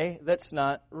lie that's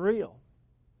not real.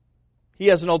 He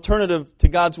has an alternative to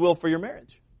God's will for your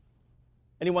marriage.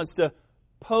 And he wants to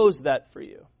pose that for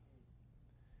you.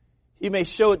 He may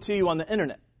show it to you on the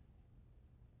internet.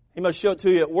 He must show it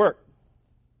to you at work.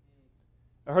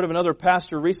 I heard of another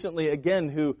pastor recently, again,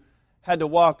 who had to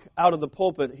walk out of the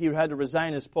pulpit. He had to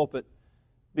resign his pulpit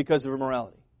because of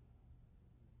immorality.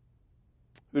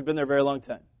 Who'd been there a very long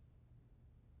time.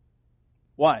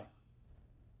 Why?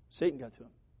 Satan got to him.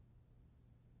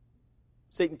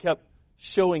 Satan kept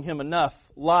showing him enough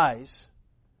lies,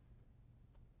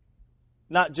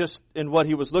 not just in what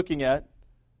he was looking at,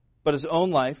 but his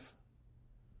own life,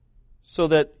 so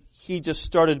that he just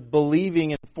started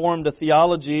believing and formed a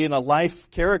theology and a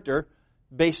life character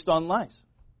based on lies.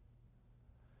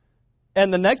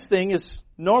 And the next thing is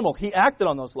normal. He acted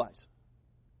on those lies.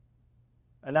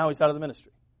 And now he's out of the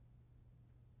ministry.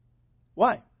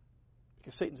 Why?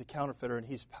 Because Satan's a counterfeiter and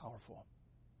he's powerful.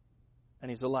 And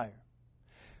he's a liar.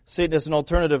 Satan has an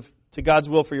alternative to God's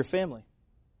will for your family.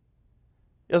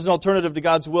 He has an alternative to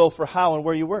God's will for how and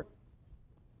where you work.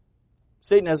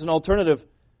 Satan has an alternative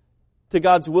to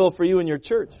God's will for you and your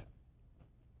church.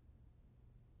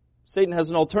 Satan has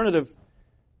an alternative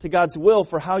to God's will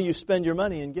for how you spend your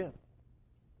money and give.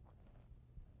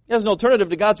 He has an alternative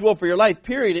to God's will for your life,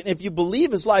 period. And if you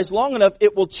believe his lies long enough,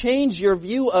 it will change your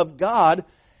view of God.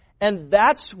 And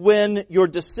that's when your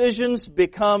decisions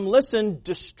become, listen,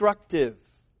 destructive.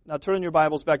 Now turn in your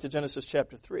Bibles back to Genesis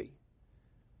chapter 3.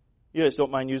 You guys don't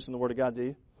mind using the Word of God, do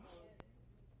you?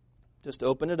 Just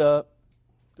open it up.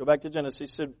 Go back to Genesis. He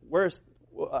said,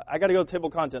 I got to go to table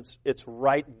of contents. It's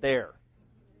right there.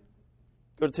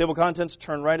 Go to table of contents,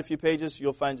 turn right a few pages,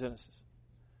 you'll find Genesis.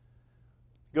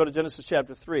 Go to Genesis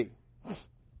chapter 3.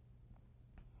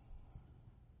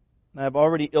 Now, I've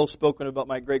already ill-spoken about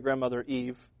my great-grandmother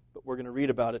Eve, but we're going to read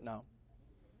about it now.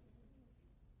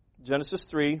 Genesis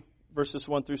 3, verses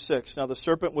 1 through 6. Now the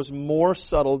serpent was more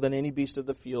subtle than any beast of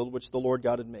the field which the Lord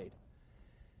God had made.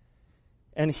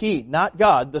 And he, not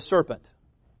God, the serpent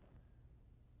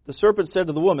said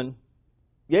to the woman,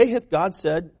 Yea, hath God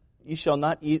said, Ye shall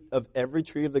not eat of every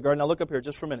tree of the garden. Now look up here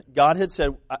just for a minute. God had said,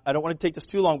 I don't want to take this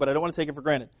too long, but I don't want to take it for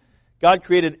granted. God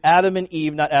created Adam and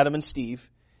Eve, not Adam and Steve,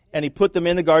 and he put them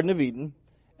in the Garden of Eden.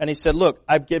 And he said, look,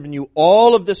 I've given you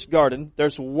all of this garden.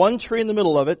 There's one tree in the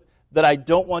middle of it that I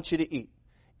don't want you to eat.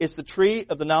 It's the tree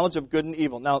of the knowledge of good and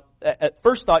evil. Now, at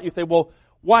first thought, you think, well,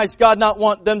 why does God not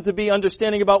want them to be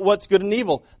understanding about what's good and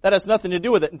evil? That has nothing to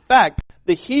do with it. In fact,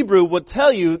 the Hebrew would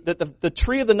tell you that the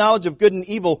tree of the knowledge of good and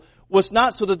evil was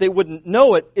not so that they wouldn't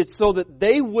know it. It's so that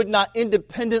they would not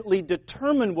independently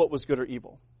determine what was good or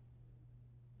evil.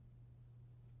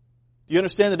 Do you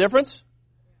understand the difference?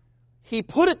 He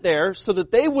put it there so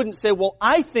that they wouldn't say, well,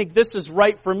 I think this is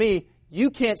right for me. You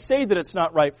can't say that it's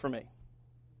not right for me.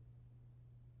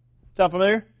 Sound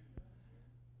familiar?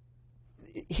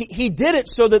 He did it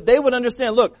so that they would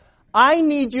understand, look, I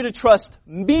need you to trust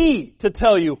me to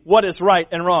tell you what is right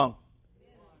and wrong.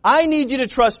 I need you to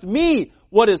trust me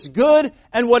what is good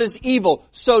and what is evil.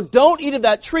 So don't eat of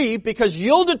that tree because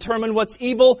you'll determine what's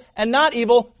evil and not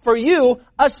evil for you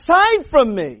aside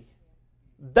from me.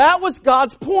 That was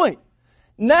God's point.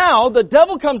 Now the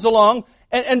devil comes along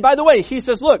and by the way, he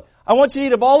says, look, I want you to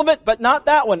eat of all of it, but not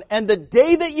that one. And the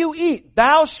day that you eat,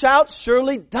 thou shalt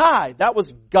surely die. That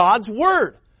was God's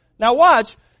word. Now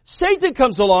watch, Satan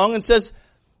comes along and says,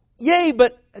 yea,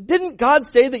 but didn't God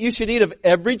say that you should eat of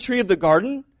every tree of the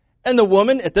garden? And the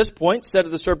woman at this point said to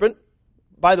the serpent,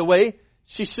 by the way,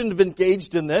 she shouldn't have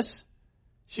engaged in this.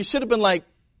 She should have been like,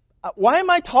 why am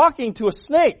I talking to a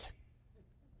snake?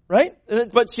 Right?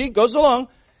 But she goes along.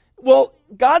 Well,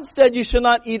 God said you shall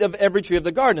not eat of every tree of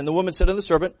the garden. And the woman said to the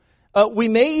serpent, we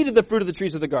may eat of the fruit of the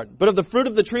trees of the garden, but of the fruit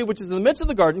of the tree which is in the midst of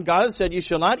the garden, God hath said, you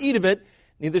shall not eat of it,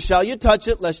 neither shall you touch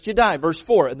it, lest you die. Verse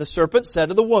 4, and the serpent said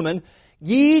to the woman,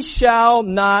 ye shall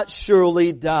not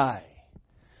surely die.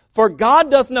 For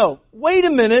God doth know. Wait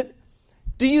a minute.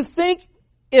 Do you think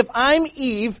if I'm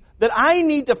Eve that I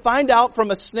need to find out from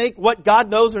a snake what God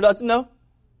knows or doesn't know?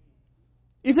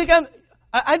 You think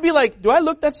I'd be like, do I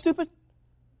look that stupid?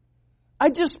 I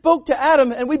just spoke to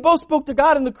Adam and we both spoke to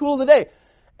God in the cool of the day.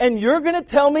 And you're going to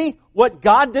tell me what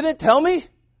God didn't tell me?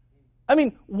 I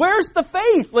mean, where's the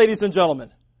faith, ladies and gentlemen?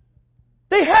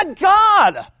 They had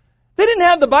God. They didn't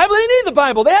have the Bible. They didn't need the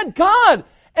Bible. They had God.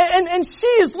 And she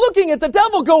is looking at the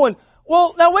devil going,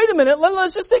 well, now wait a minute.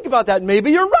 Let's just think about that.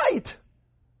 Maybe you're right.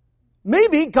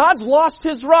 Maybe God's lost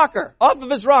his rocker, off of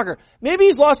his rocker. Maybe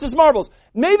he's lost his marbles.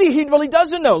 Maybe he really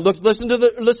doesn't know. Look, listen to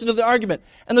the argument.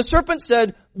 And the serpent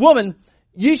said, woman,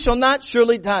 Ye shall not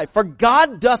surely die. For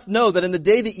God doth know that in the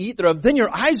day that ye eat thereof, then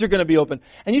your eyes are going to be open,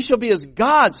 and you shall be as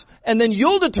gods, and then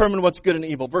you'll determine what's good and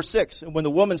evil. Verse 6, and when the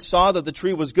woman saw that the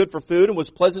tree was good for food, and was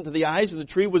pleasant to the eyes, and the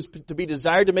tree was to be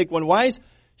desired to make one wise,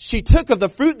 she took of the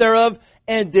fruit thereof,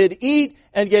 and did eat,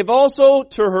 and gave also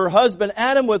to her husband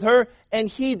Adam with her, and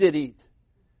he did eat.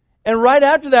 And right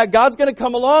after that, God's going to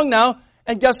come along now,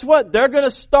 and guess what? They're going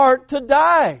to start to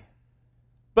die.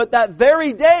 But that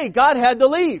very day, God had to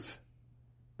leave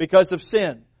because of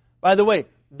sin. By the way,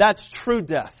 that's true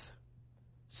death.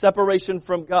 Separation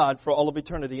from God for all of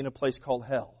eternity in a place called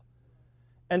hell.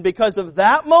 And because of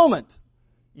that moment,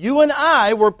 you and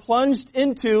I were plunged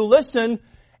into, listen,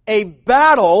 a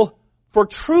battle for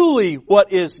truly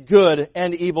what is good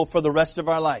and evil for the rest of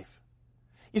our life.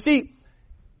 You see,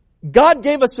 God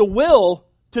gave us a will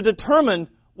to determine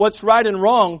what's right and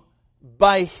wrong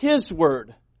by His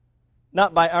Word,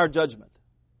 not by our judgment.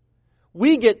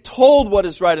 We get told what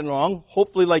is right and wrong,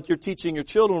 hopefully like you're teaching your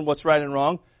children what's right and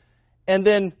wrong, and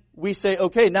then we say,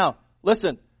 okay, now,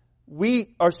 listen,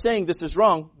 we are saying this is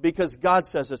wrong because God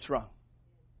says it's wrong.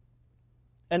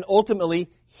 And ultimately,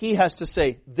 He has to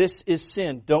say, this is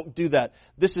sin, don't do that.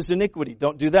 This is iniquity,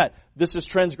 don't do that. This is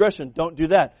transgression, don't do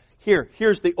that.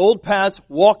 Here's the old paths,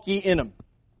 walk ye in them.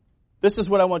 This is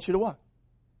what I want you to walk.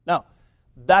 Now,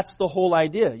 that's the whole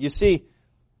idea. You see,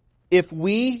 if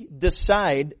we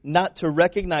decide not to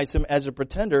recognize Him as a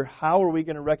pretender, how are we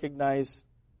going to recognize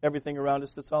everything around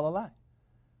us that's all a lie?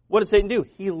 What did Satan do?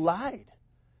 He lied.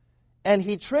 And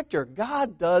he tricked her.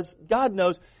 God does. God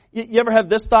knows. You ever have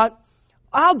this thought?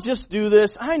 I'll just do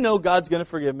this. I know God's going to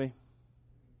forgive me.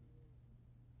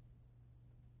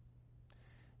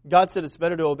 God said it's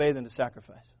better to obey than to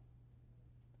sacrifice.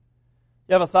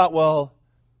 You have a thought, well,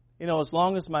 as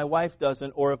long as my wife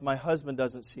doesn't, or if my husband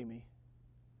doesn't see me,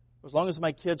 as long as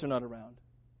my kids are not around.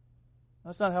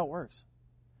 That's not how it works.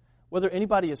 Whether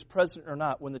anybody is present or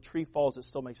not, when the tree falls, it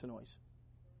still makes a noise.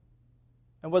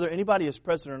 And whether anybody is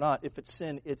present or not, if it's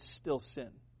sin, it's still sin.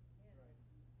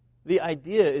 The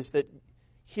idea is that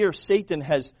here Satan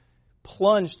has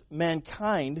plunged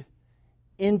mankind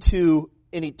into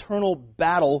an eternal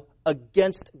battle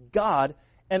against God.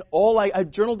 And all I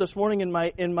journaled this morning in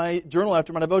my journal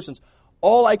after my devotions.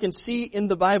 All I can see in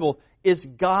the Bible is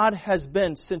God has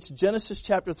been, since Genesis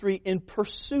chapter 3, in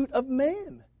pursuit of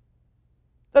man.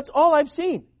 That's all I've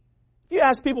seen. If you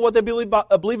ask people what they believe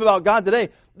about God today,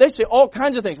 they say all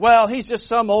kinds of things. Well, He's just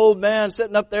some old man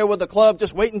sitting up there with a club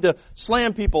just waiting to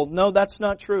slam people. No, that's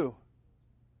not true.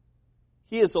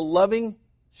 He is a loving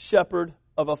shepherd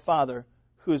of a father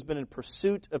who has been in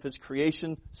pursuit of His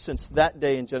creation since that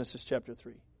day in Genesis chapter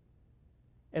 3.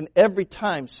 And every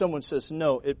time someone says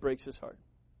no, it breaks His heart.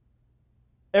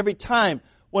 Every time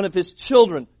one of His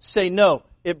children say no,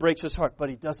 it breaks His heart. But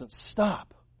He doesn't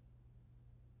stop.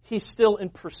 He's still in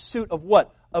pursuit of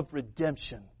what? Of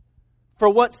redemption. For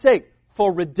what sake?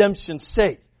 For redemption's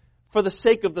sake. For the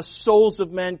sake of the souls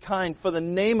of mankind. For the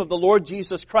name of the Lord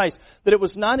Jesus Christ. That it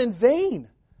was not in vain.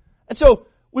 And so,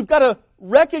 we've got to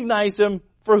recognize Him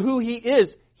for who He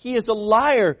is. He is a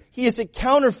liar. He is a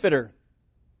counterfeiter.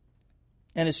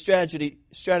 And His strategy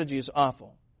is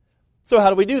awful. So how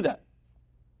do we do that?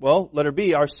 Well, letter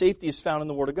B, our safety is found in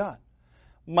the Word of God.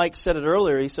 Mike said it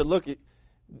earlier. He said, look,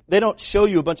 they don't show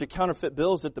you a bunch of counterfeit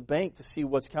bills at the bank to see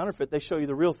what's counterfeit. They show you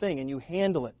the real thing, and you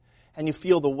handle it, and you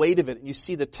feel the weight of it, and you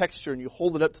see the texture, and you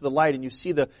hold it up to the light, and you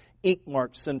see the ink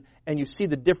marks, and you see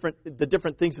the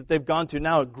different things that they've gone to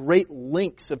now, great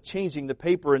lengths of changing the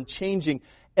paper and changing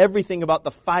everything about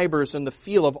the fibers and the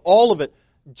feel of all of it,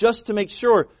 just to make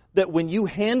sure that when you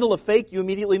handle a fake, you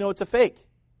immediately know it's a fake.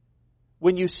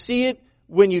 When you see it,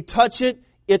 when you touch it,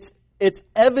 it's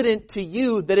evident to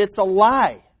you that it's a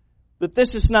lie, that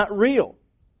this is not real.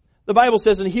 The Bible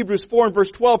says in Hebrews 4 and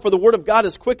verse 12, for the Word of God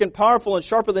is quick and powerful and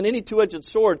sharper than any two-edged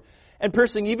sword, and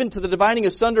piercing even to the dividing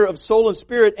asunder of soul and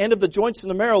spirit and of the joints and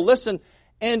the marrow. Listen,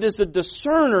 and is a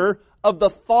discerner of the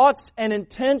thoughts and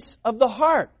intents of the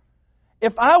heart.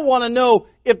 If I want to know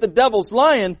if the devil's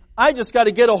lying, I just got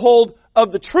to get a hold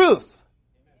of the truth.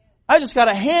 I just got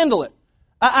to handle it.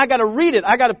 I got to read it.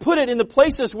 I got to put it in the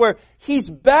places where He's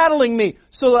battling me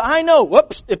so that I know,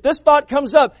 whoops, if this thought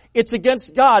comes up, it's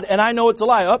against God and I know it's a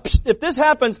lie. Whoops, if this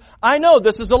happens, I know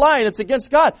this is a lie and it's against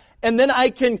God. And then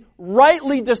I can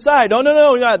rightly decide, oh,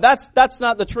 no, that's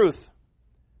not the truth.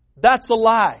 That's a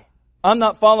lie. I'm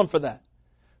not falling for that.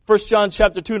 1 John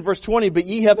chapter 2 and verse 20, but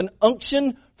ye have an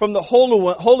unction from the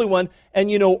Holy One, and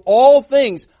you know all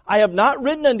things. I have not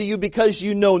written unto you because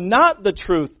you know not the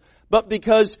truth, but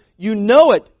because you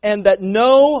know it, and that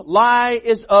no lie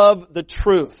is of the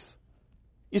truth.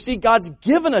 You see, God's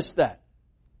given us that.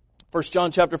 1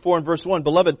 John chapter 4 and verse 1,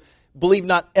 Beloved, believe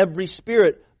not every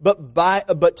spirit,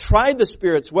 but try the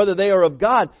spirits, whether they are of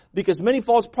God, because many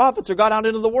false prophets are gone out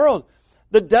into the world.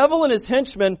 The devil and his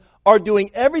henchmen are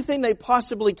doing everything they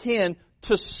possibly can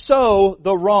to sow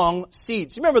the wrong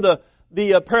seeds. You remember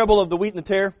the parable of the wheat and the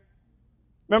tare?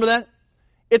 Remember that?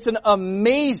 It's an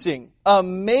amazing,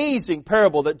 amazing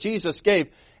parable that Jesus gave.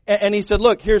 And he said,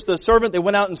 look, here's the servant. They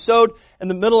went out and sowed. In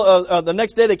the middle of the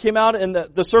next day, they came out and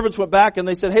the servants went back and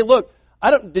they said, hey, look,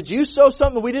 did you sow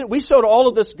something? We didn't. We sowed all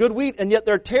of this good wheat and yet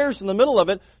there are tares in the middle of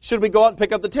it. Should we go out and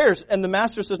pick up the tares? And the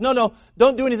master says, no,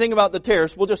 don't do anything about the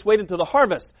tares. We'll just wait until the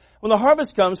harvest. When the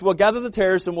harvest comes, we'll gather the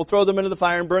tares and we'll throw them into the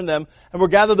fire and burn them. And we'll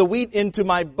gather the wheat into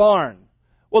my barn.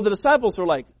 Well, the disciples are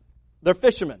like, they're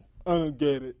fishermen. I don't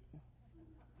get it.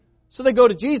 So they go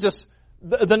to Jesus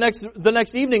the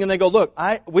next evening and they go, look,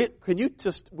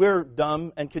 we're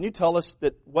dumb and can you tell us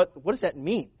that what does that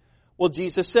mean? Well,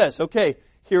 Jesus says, okay,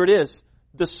 here it is.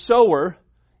 The sower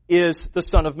is the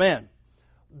Son of Man.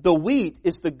 The wheat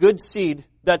is the good seed,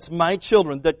 that's my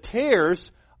children. The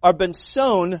tares are been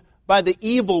sown by the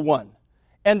evil one.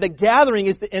 And the gathering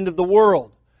is the end of the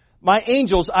world. My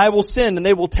angels I will send, and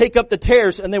they will take up the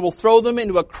tares, and they will throw them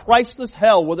into a Christless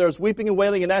hell where there is weeping and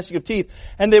wailing and gnashing of teeth,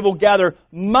 and they will gather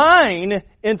mine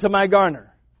into my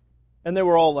garner. And they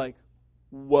were all like,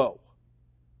 whoa.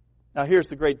 Now here's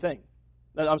the great thing.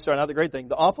 I'm sorry, not the great thing,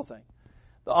 the awful thing.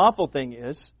 The awful thing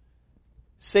is,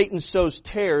 Satan sows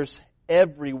tares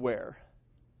everywhere.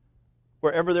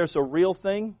 Wherever there's a real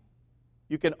thing,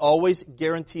 you can always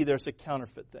guarantee there's a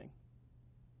counterfeit thing.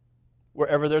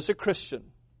 Wherever there's a Christian,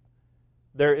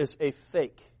 there is a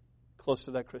fake close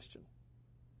to that Christian.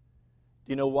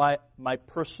 Do you know why my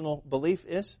personal belief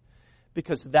is?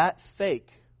 Because that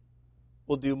fake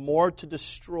will do more to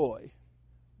destroy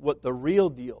what the real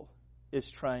deal is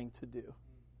trying to do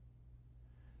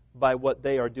by what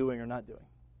they are doing or not doing.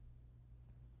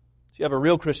 So you have a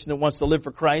real Christian that wants to live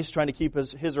for Christ, trying to keep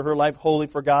his or her life holy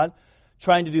for God,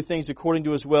 trying to do things according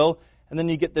to His will, and then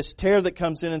you get this tare that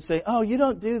comes in and say, oh, you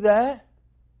don't do that.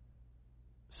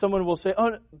 Someone will say,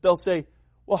 they'll say,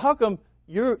 well, how come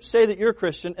you say that you're a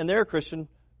Christian and they're a Christian,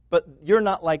 but you're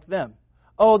not like them?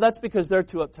 Oh, that's because they're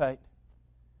too uptight.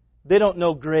 They don't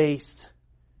know grace.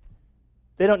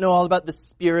 They don't know all about the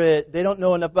Spirit. They don't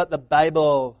know enough about the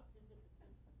Bible.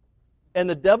 And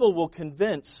the devil will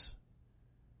convince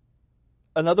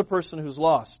another person who's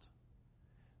lost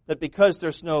that because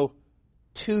there's no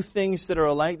two things that are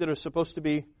alike that are supposed to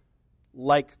be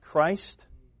like Christ,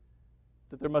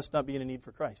 that there must not be any need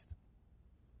for Christ.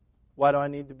 Why do I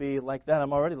need to be like that?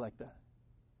 I'm already like that.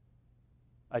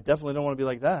 I definitely don't want to be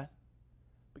like that.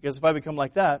 Because if I become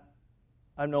like that,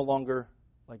 I'm no longer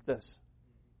like this.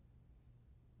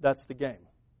 That's the game.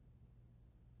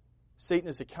 Satan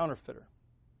is a counterfeiter.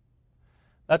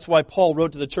 That's why Paul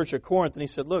wrote to the church at Corinth and he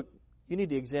said, look, you need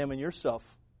to examine yourself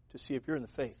to see if you're in the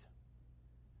faith.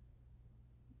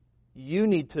 You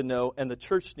need to know, and the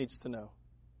church needs to know.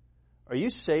 Are you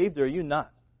saved or are you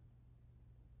not?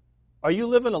 Are you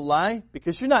living a lie?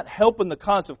 Because you're not helping the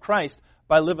cause of Christ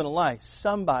by living a lie.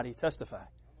 Somebody testify.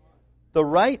 The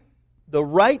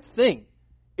right thing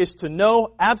is to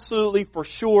know absolutely for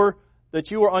sure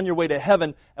that you are on your way to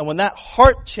heaven. And when that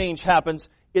heart change happens,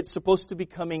 it's supposed to be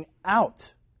coming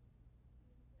out.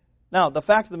 Now, the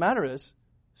fact of the matter is,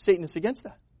 Satan is against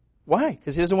that. Why?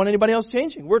 Because he doesn't want anybody else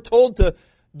changing. We're told to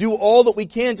do all that we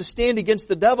can to stand against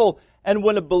the devil. And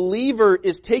when a believer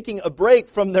is taking a break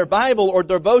from their Bible or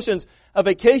devotions, a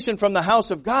vacation from the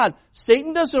house of God,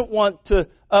 Satan doesn't want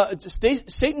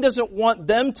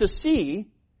them to see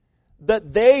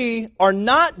that they are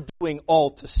not doing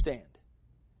all to stand.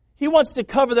 He wants to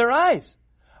cover their eyes.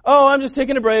 Oh, I'm just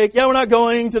taking a break. Yeah, we're not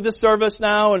going to this service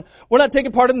now, and we're not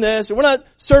taking part in this, and we're not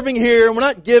serving here, and we're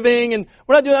not giving, and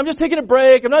we're not doing, I'm just taking a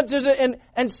break. I'm not just,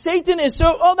 and Satan is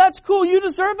so, oh, that's cool. You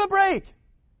deserve a break.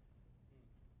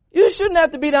 You shouldn't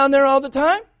have to be down there all the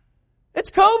time. It's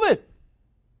COVID.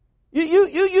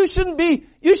 You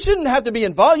shouldn't have to be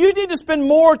involved. You need to spend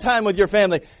more time with your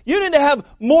family. You need to have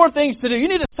more things to do. You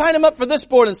need to sign them up for this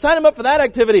sport and sign them up for that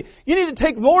activity. You need to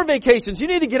take more vacations. You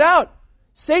need to get out.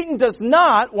 Satan does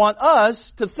not want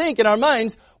us to think in our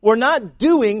minds we're not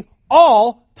doing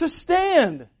all to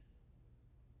stand.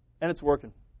 And it's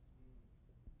working.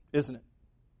 Isn't it?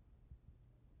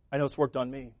 I know it's worked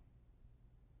on me.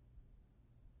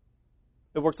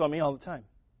 It works on me all the time.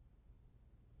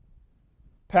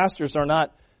 Pastors are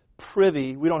not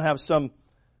privy. We don't have some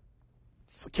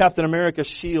Captain America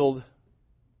shield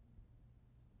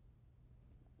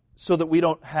so that we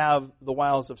don't have the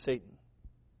wiles of Satan.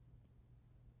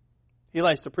 He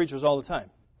lies to preachers all the time.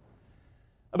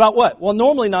 About what? Well,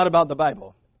 normally not about the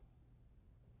Bible.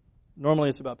 Normally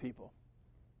it's about people.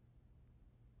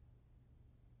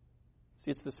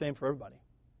 See, it's the same for everybody.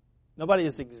 Nobody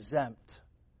is exempt.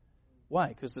 Why?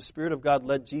 Because the Spirit of God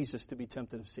led Jesus to be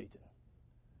tempted of Satan.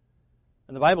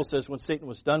 And the Bible says when Satan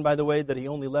was done, by the way, that he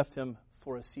only left him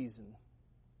for a season.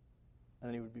 And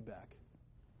then he would be back.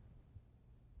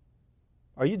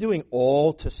 Are you doing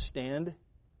all to stand?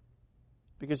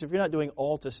 Because if you're not doing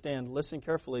all to stand, listen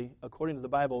carefully, according to the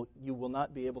Bible, you will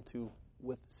not be able to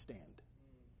withstand.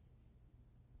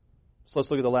 So let's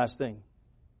look at the last thing.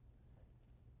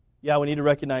 Yeah, we need to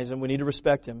recognize him. We need to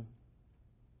respect him.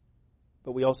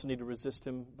 But we also need to resist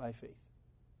him by faith.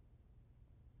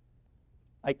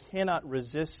 I cannot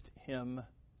resist him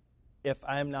if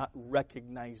I'm not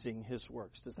recognizing his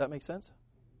works. Does that make sense?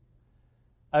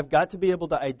 I've got to be able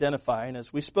to identify, and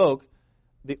as we spoke,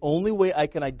 the only way I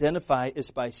can identify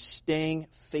is by staying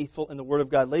faithful in the Word of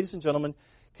God. Ladies and gentlemen,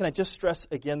 can I just stress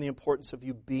again the importance of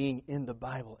you being in the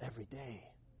Bible every day?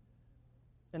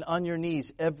 And on your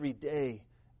knees every day.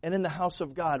 And in the house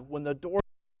of God when the door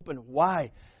is open.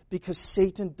 Why? Because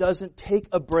Satan doesn't take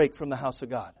a break from the house of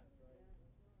God.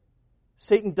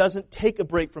 Satan doesn't take a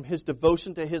break from his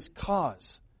devotion to his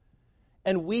cause.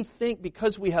 And we think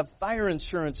because we have fire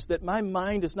insurance that my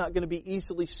mind is not going to be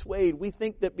easily swayed. We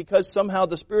think that because somehow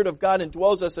the Spirit of God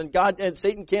indwells us and God and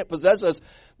Satan can't possess us,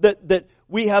 that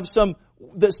we have some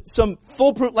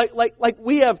foolproof, like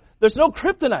we have, there's no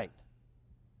kryptonite.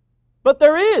 But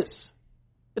there is.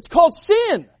 It's called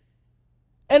sin.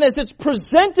 And as it's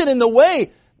presented in the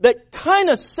way that kind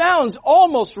of sounds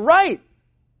almost right,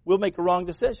 we'll make a wrong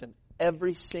decision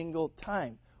every single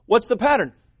time. What's the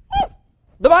pattern?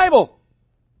 The Bible.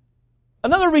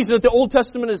 Another reason that the Old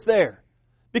Testament is there.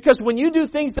 Because when you do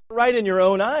things that are right in your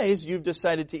own eyes, you've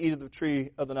decided to eat of the tree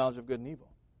of the knowledge of good and evil.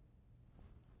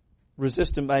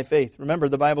 Resist him by faith. Remember,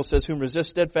 the Bible says, whom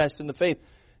resist steadfast in the faith,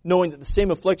 knowing that the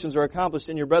same afflictions are accomplished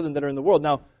in your brethren that are in the world.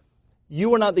 Now,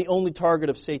 you are not the only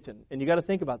target of Satan. And you got to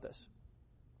think about this.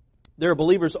 There are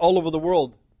believers all over the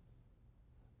world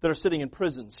that are sitting in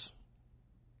prisons,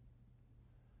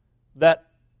 that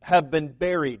have been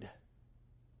buried.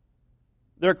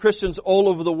 There are Christians all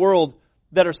over the world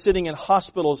that are sitting in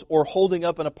hospitals or holding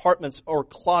up in apartments or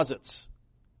closets.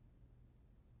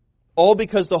 All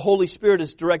because the Holy Spirit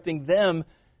is directing them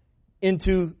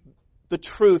into the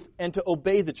truth and to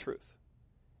obey the truth.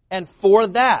 And for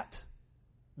that,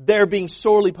 they're being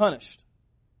sorely punished.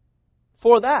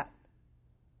 For that.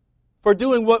 For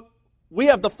doing what we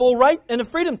have the full right and the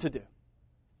freedom to do.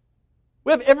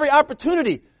 We have every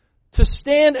opportunity to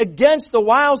stand against the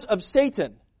wiles of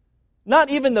Satan. Not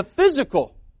even the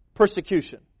physical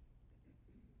persecution.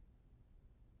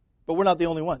 But we're not the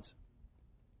only ones.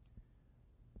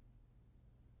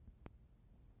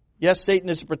 Yes, Satan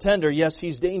is a pretender. Yes,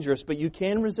 he's dangerous. But you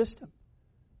can resist him.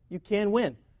 You can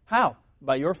win. How?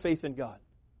 By your faith in God.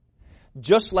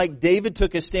 Just like David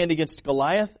took his stand against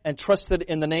Goliath and trusted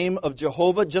in the name of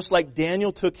Jehovah, just like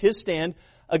Daniel took his stand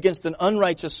against an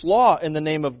unrighteous law in the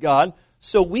name of God,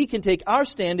 so we can take our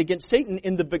stand against Satan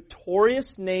in the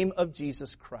victorious name of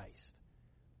Jesus Christ.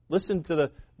 Listen to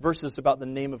the verses about the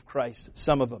name of Christ,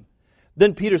 some of them.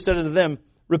 Then Peter said unto them,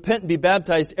 repent and be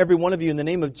baptized, every one of you, in the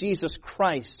name of Jesus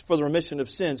Christ for the remission of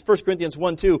sins. 1 Corinthians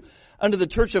 1:2, unto the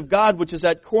church of God which is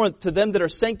at Corinth, to them that are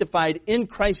sanctified in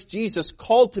Christ Jesus,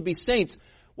 called to be saints,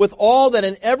 with all that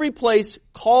in every place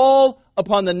call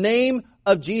upon the name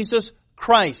of Jesus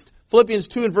Christ. Philippians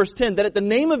 2 and verse 10, that at the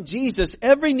name of Jesus,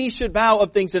 every knee should bow,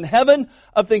 of things in heaven,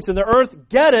 of things in the earth,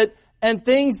 get it, and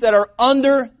things that are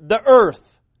under the earth.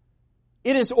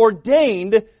 It is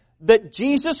ordained that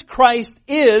Jesus Christ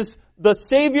is the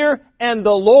Savior and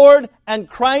the Lord and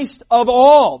Christ of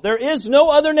all. There is no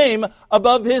other name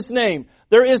above His name.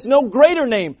 There is no greater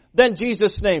name than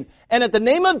Jesus' name. And at the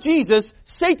name of Jesus,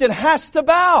 Satan has to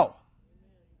bow.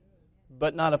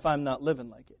 But not if I'm not living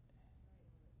like it.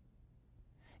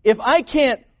 If I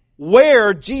can't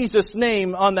wear Jesus'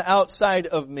 name on the outside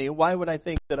of me, why would I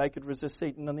think that I could resist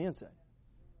Satan on the inside?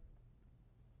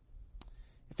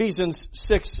 Ephesians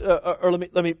 6, or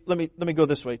let me go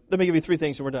this way. Let me give you three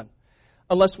things and we're done.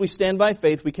 Unless we stand by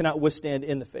faith, we cannot withstand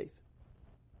in the faith.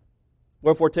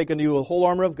 Wherefore take unto you a whole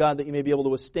armor of God, that you may be able to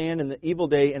withstand in the evil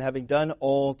day, and having done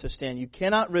all to stand. You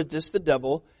cannot resist the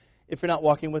devil if you're not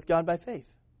walking with God by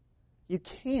faith. You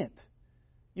can't.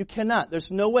 You cannot.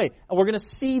 There's no way. And we're going to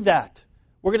see that.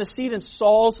 We're going to see it in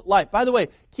Saul's life. By the way,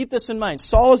 keep this in mind.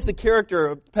 Saul is the character.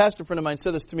 A pastor friend of mine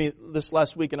said this to me this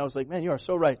last week, and I was like, man, you are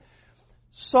so right.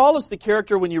 Saul is the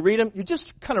character, when you read him, you're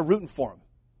just kind of rooting for him.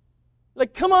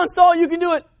 Like, come on, Saul, you can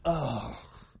do it. Oh.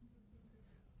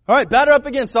 All right, batter up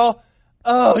again, Saul.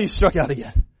 Oh, you struck out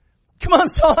again. Come on,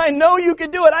 Saul, I know you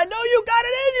can do it. I know you got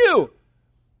it in you.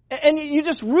 And you're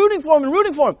just rooting for him and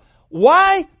rooting for him.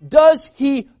 Why does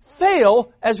he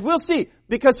fail, as we'll see?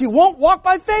 Because he won't walk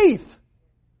by faith.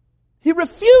 He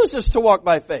refuses to walk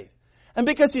by faith. And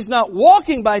because he's not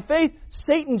walking by faith,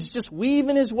 Satan's just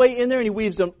weaving his way in there, and he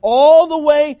weaves him all the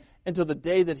way until the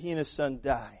day that he and his son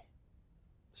die.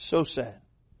 So sad.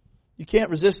 You can't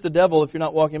resist the devil if you're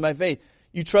not walking by faith.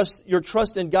 Your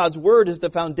trust in God's word is the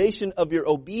foundation of your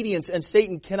obedience, and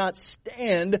Satan cannot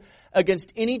stand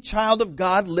against any child of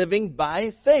God living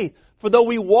by faith. For though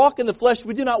we walk in the flesh,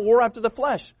 we do not war after the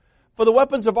flesh. For the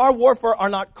weapons of our warfare are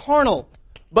not carnal,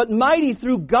 but mighty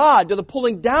through God to the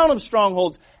pulling down of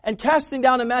strongholds and casting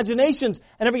down imaginations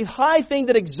and every high thing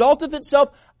that exalteth itself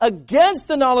against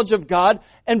the knowledge of God,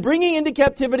 and bringing into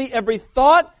captivity every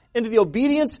thought into the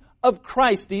obedience of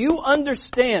Christ. Do you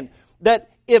understand that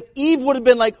if Eve would have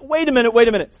been like, wait a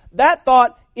minute, that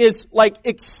thought is like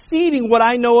exceeding what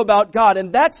I know about God.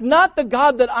 And that's not the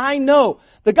God that I know.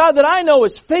 The God that I know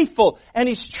is faithful and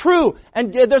He's true,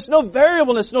 and there's no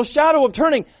variableness, no shadow of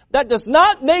turning. That does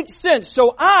not make sense.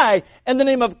 So I, in the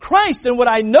name of Christ and what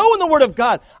I know in the Word of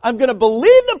God, I'm going to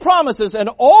believe the promises, and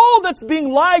all that's being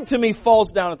lied to me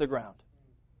falls down at the ground.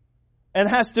 And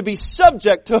has to be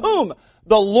subject to whom?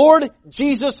 The Lord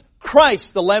Jesus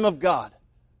Christ, the Lamb of God.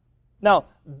 Now,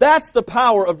 that's the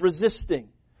power of resisting.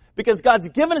 Because God's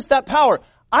given us that power.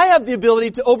 I have the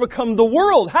ability to overcome the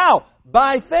world. How?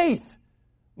 By faith.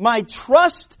 My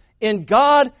trust in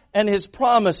God and His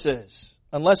promises.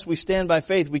 Unless we stand by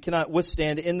faith, we cannot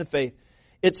withstand in the faith.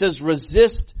 It says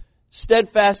resist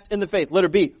steadfast in the faith. Letter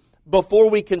B. Before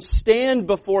we can stand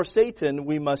before Satan,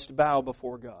 we must bow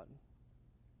before God.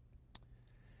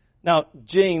 Now,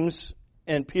 James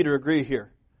and Peter agree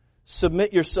here.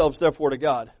 Submit yourselves therefore to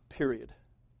God. Period.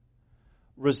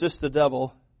 Resist the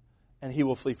devil, and he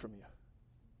will flee from you.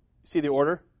 See the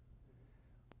order?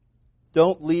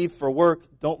 Don't leave for work.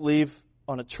 Don't leave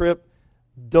on a trip.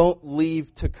 Don't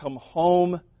leave to come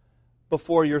home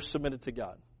before you're submitted to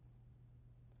God.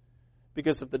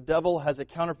 Because if the devil has a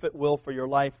counterfeit will for your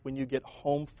life when you get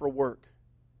home for work,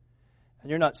 and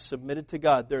you're not submitted to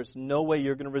God, there's no way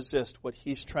you're going to resist what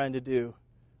he's trying to do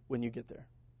when you get there.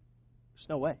 There's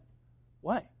no way.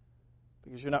 Why?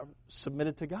 Because you're not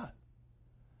submitted to God.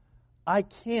 I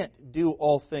can't do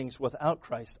all things without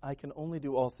Christ. I can only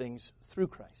do all things through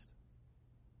Christ.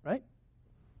 Right?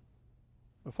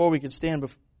 Before we can stand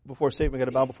before Satan, we've got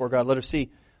to bow before God. Letter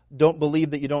C, don't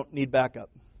believe that you don't need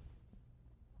backup.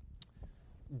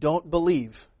 Don't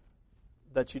believe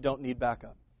that you don't need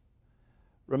backup.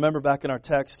 Remember back in our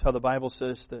text how the Bible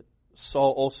says that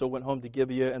Saul also went home to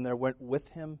Gibeah, and there went with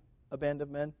him a band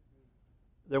of men?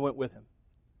 There went with him.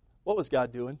 What was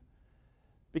God doing?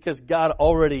 Because God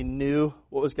already knew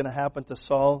what was going to happen to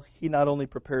Saul. He not only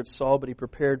prepared Saul, but He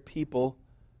prepared people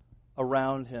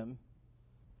around him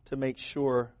to make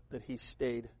sure that he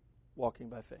stayed walking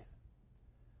by faith.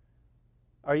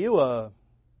 Are you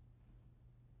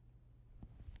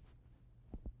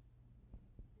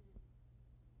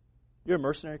You're a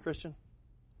mercenary Christian?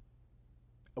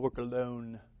 I work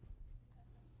alone.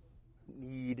 Don't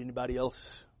need anybody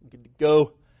else. I'm good to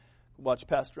go. Watch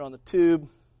Pastor on the tube.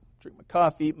 Drink my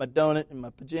coffee, eat my donut in my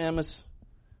pajamas.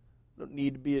 Don't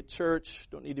need to be at church.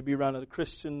 Don't need to be around other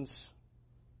Christians.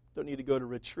 Don't need to go to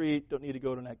retreat. Don't need to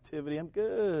go to an activity. I'm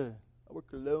good. I work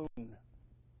alone.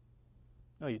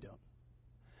 No, you don't.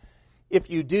 If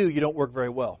you do, you don't work very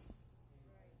well.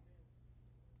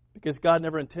 Because God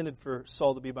never intended for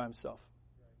Saul to be by himself.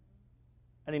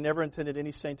 And He never intended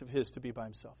any saint of His to be by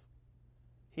himself.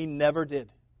 He never did.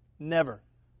 Never.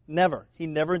 Never. He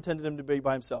never intended him to be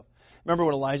by himself. Remember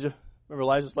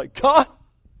Elijah's like, God,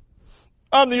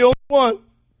 I'm the only one.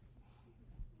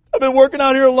 I've been working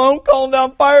out here alone, calling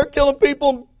down fire, killing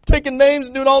people, taking names,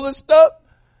 doing all this stuff.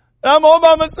 And I'm all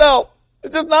by myself.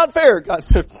 It's just not fair. God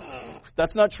said,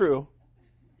 that's not true.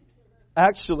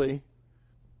 Actually,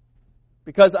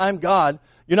 because I'm God,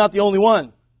 you're not the only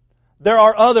one. There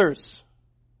are others.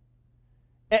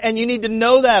 And you need to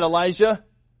know that, Elijah.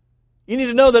 You need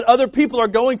to know that other people are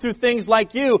going through things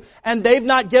like you, and they've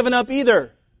not given up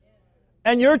either.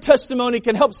 And your testimony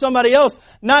can help somebody else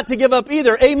not to give up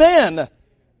either. Amen.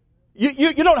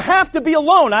 You don't have to be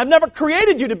alone. I've never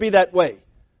created you to be that way.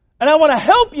 And I want to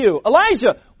help you.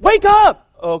 Elijah, wake up.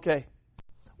 Okay.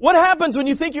 What happens when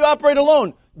you think you operate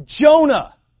alone?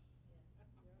 Jonah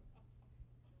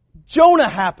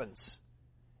happens.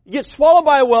 You get swallowed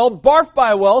by a well, barfed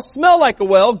by a well, smell like a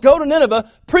well, go to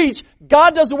Nineveh, preach,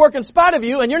 God doesn't work in spite of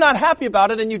you, and you're not happy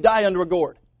about it, and you die under a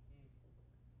gourd.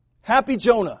 Happy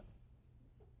Jonah.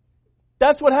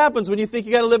 That's what happens when you think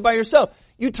you got to live by yourself.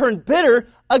 You turn bitter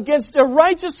against a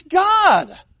righteous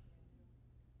God.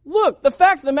 Look, the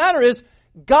fact of the matter is,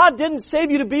 God didn't save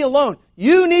you to be alone.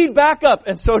 You need backup,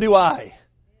 and so do I.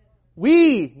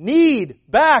 We need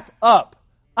backup.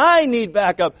 I need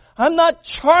backup. I'm not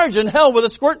charging hell with a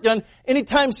squirt gun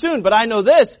anytime soon, but I know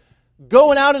this.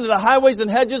 Going out into the highways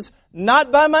and hedges,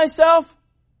 not by myself,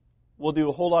 will do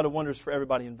a whole lot of wonders for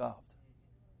everybody involved.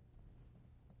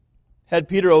 Had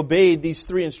Peter obeyed these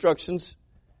 3 instructions,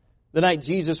 the night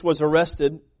Jesus was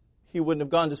arrested, he wouldn't have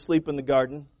gone to sleep in the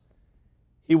garden.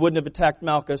 He wouldn't have attacked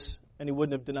Malchus, and he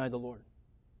wouldn't have denied the Lord.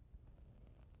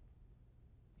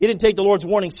 He didn't take the Lord's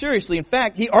warning seriously. In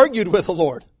fact, he argued with the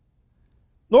Lord.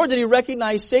 Nor did he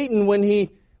recognize Satan when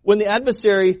the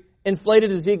adversary inflated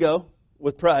his ego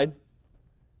with pride,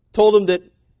 told him that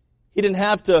he didn't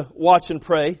have to watch and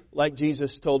pray like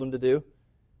Jesus told him to do,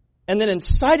 and then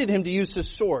incited him to use his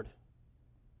sword,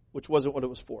 which wasn't what it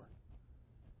was for.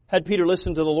 Had Peter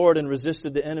listened to the Lord and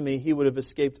resisted the enemy, he would have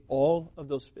escaped all of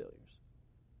those failures.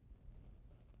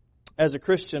 As a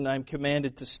Christian, I'm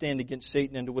commanded to stand against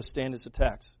Satan and to withstand his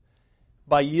attacks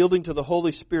by yielding to the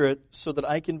Holy Spirit so that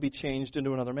I can be changed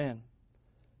into another man.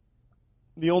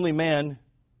 The only man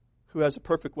who has a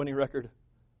perfect winning record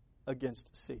against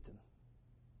Satan.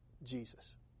 Jesus.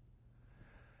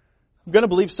 I'm going to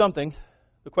believe something.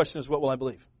 The question is, what will I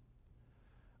believe?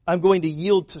 I'm going to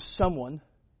yield to someone.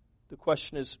 The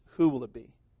question is, who will it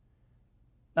be?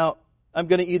 Now, I'm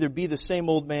going to either be the same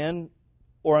old man,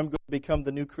 or I'm going to become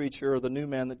the new creature or the new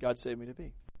man that God saved me to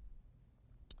be.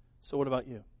 So what about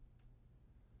you?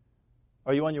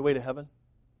 Are you on your way to heaven?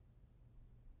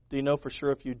 Do you know for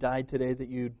sure if you died today that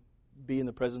you'd be in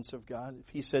the presence of God? If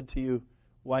He said to you,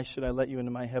 why should I let you into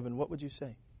my heaven? What would you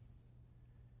say?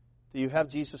 Do you have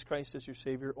Jesus Christ as your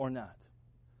Savior or not?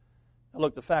 Now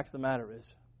look, the fact of the matter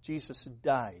is, Jesus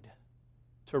died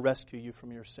to rescue you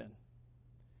from your sin.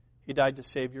 He died to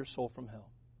save your soul from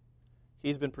hell.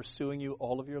 He's been pursuing you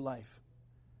all of your life.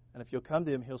 And if you'll come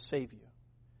to Him, He'll save you.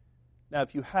 Now,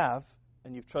 if you have,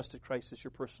 and you've trusted Christ as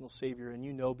your personal Savior, and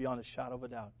you know beyond a shadow of a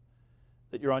doubt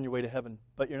that you're on your way to heaven,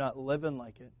 but you're not living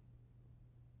like it,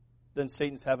 then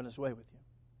Satan's having his way with you.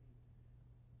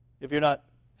 If you're not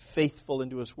faithful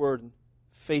into His Word, and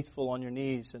faithful on your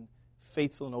knees, and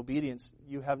faithful in obedience,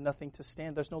 you have nothing to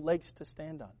stand. There's no legs to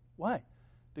stand on. Why?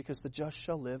 Because the just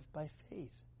shall live by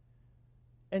faith.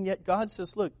 And yet God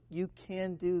says, look, you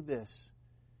can do this,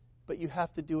 but you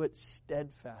have to do it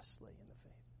steadfastly in the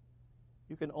faith.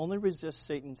 You can only resist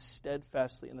Satan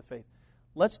steadfastly in the faith.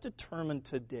 Let's determine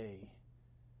today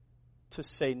to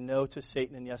say no to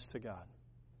Satan and yes to God.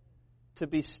 To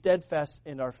be steadfast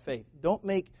in our faith. Don't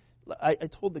make, I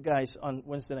told the guys on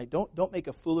Wednesday night, don't make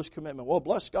a foolish commitment. Well,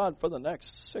 bless God for the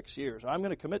next 6 years. I'm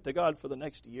going to commit to God for the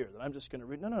next year. That I'm just going to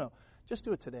read. No. Just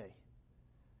do it today.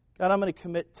 God, I'm going to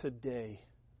commit today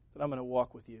that I'm going to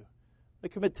walk with you. I'm going to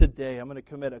commit today. I'm going to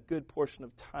commit a good portion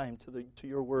of time to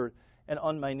your word and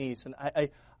on my knees. And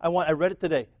I read it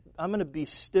today. I'm going to be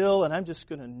still and I'm just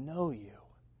going to know you.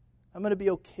 I'm going to be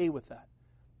okay with that.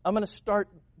 I'm going to start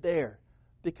there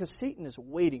because Satan is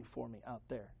waiting for me out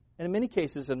there. And in many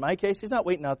cases, in my case, he's not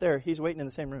waiting out there. He's waiting in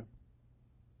the same room.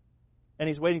 And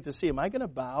he's waiting to see, am I going to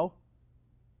bow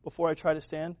before I try to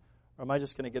stand? Or am I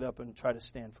just going to get up and try to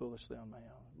stand foolishly on my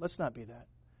own? Let's not be that.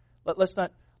 Let's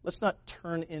not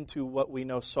turn into what we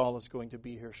know Saul is going to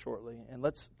be here shortly. And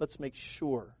let's make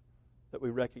sure that we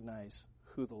recognize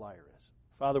who the liar is.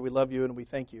 Father, we love you and we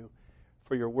thank you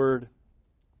for your word.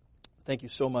 Thank you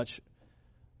so much,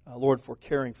 Lord, for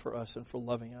caring for us and for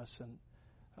loving us. And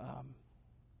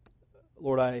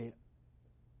Lord, I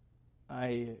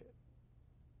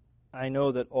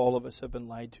know that all of us have been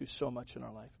lied to so much in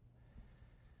our life.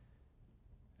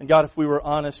 And God, if we were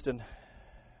honest and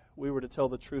we were to tell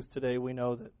the truth today, we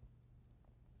know that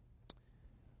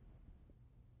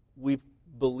we've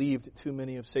believed too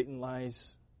many of Satan's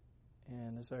lies.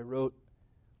 And as I wrote,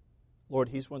 Lord,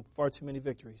 he's won far too many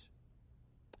victories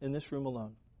in this room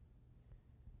alone.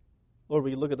 Lord,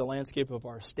 we look at the landscape of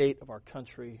our state, of our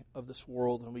country, of this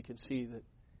world, and we can see that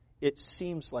it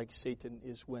seems like Satan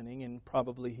is winning, and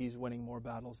probably he's winning more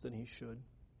battles than he should.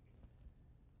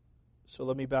 So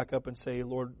let me back up and say,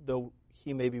 Lord, though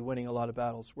he may be winning a lot of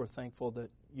battles, we're thankful that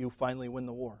you finally win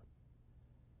the war.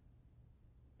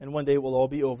 And one day it will all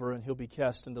be over, and he'll be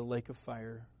cast into the lake of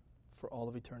fire for all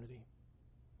of eternity.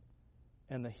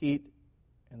 And the heat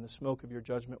and the smoke of your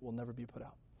judgment will never be put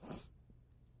out.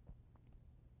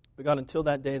 But God, until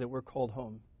that day that we're called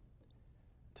home,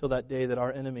 until that day that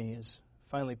our enemy is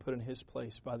finally put in his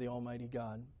place by the Almighty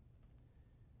God,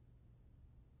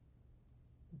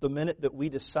 the minute that we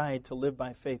decide to live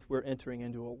by faith, we're entering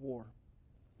into a war,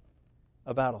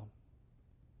 a battle.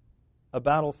 a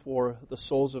battle for the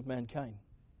souls of mankind,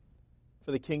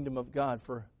 for the kingdom of God,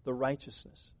 for the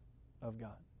righteousness of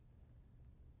God.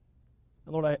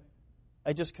 And Lord,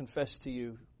 I just confess to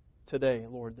you today,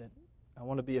 Lord, that I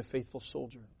want to be a faithful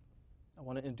soldier. I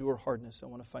want to endure hardness. I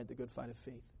want to fight the good fight of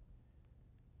faith.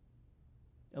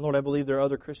 And Lord, I believe there are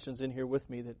other Christians in here with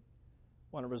me that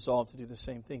want to resolve to do the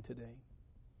same thing today.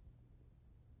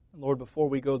 And Lord, before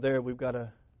we go there, we've got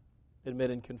to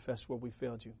admit and confess where we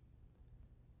failed you.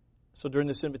 So during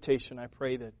this invitation, I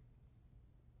pray that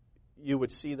you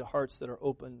would see the hearts that are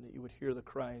open, that you would hear the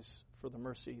cries for the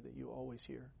mercy that you always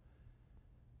hear.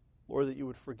 Lord, that you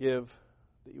would forgive,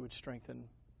 that you would strengthen,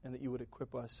 and that you would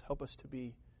equip us. Help us to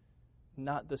be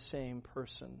not the same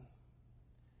person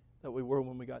that we were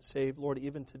when we got saved. Lord,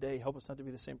 even today, help us not to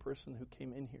be the same person who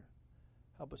came in here.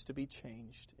 Help us to be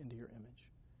changed into your image.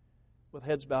 With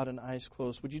heads bowed and eyes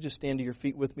closed, would you just stand to your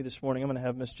feet with me this morning? I'm going to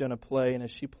have Miss Jenna play, and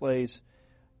as she plays,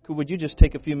 would you just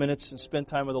take a few minutes and spend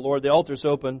time with the Lord? The altar's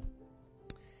open.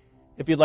 If you'd like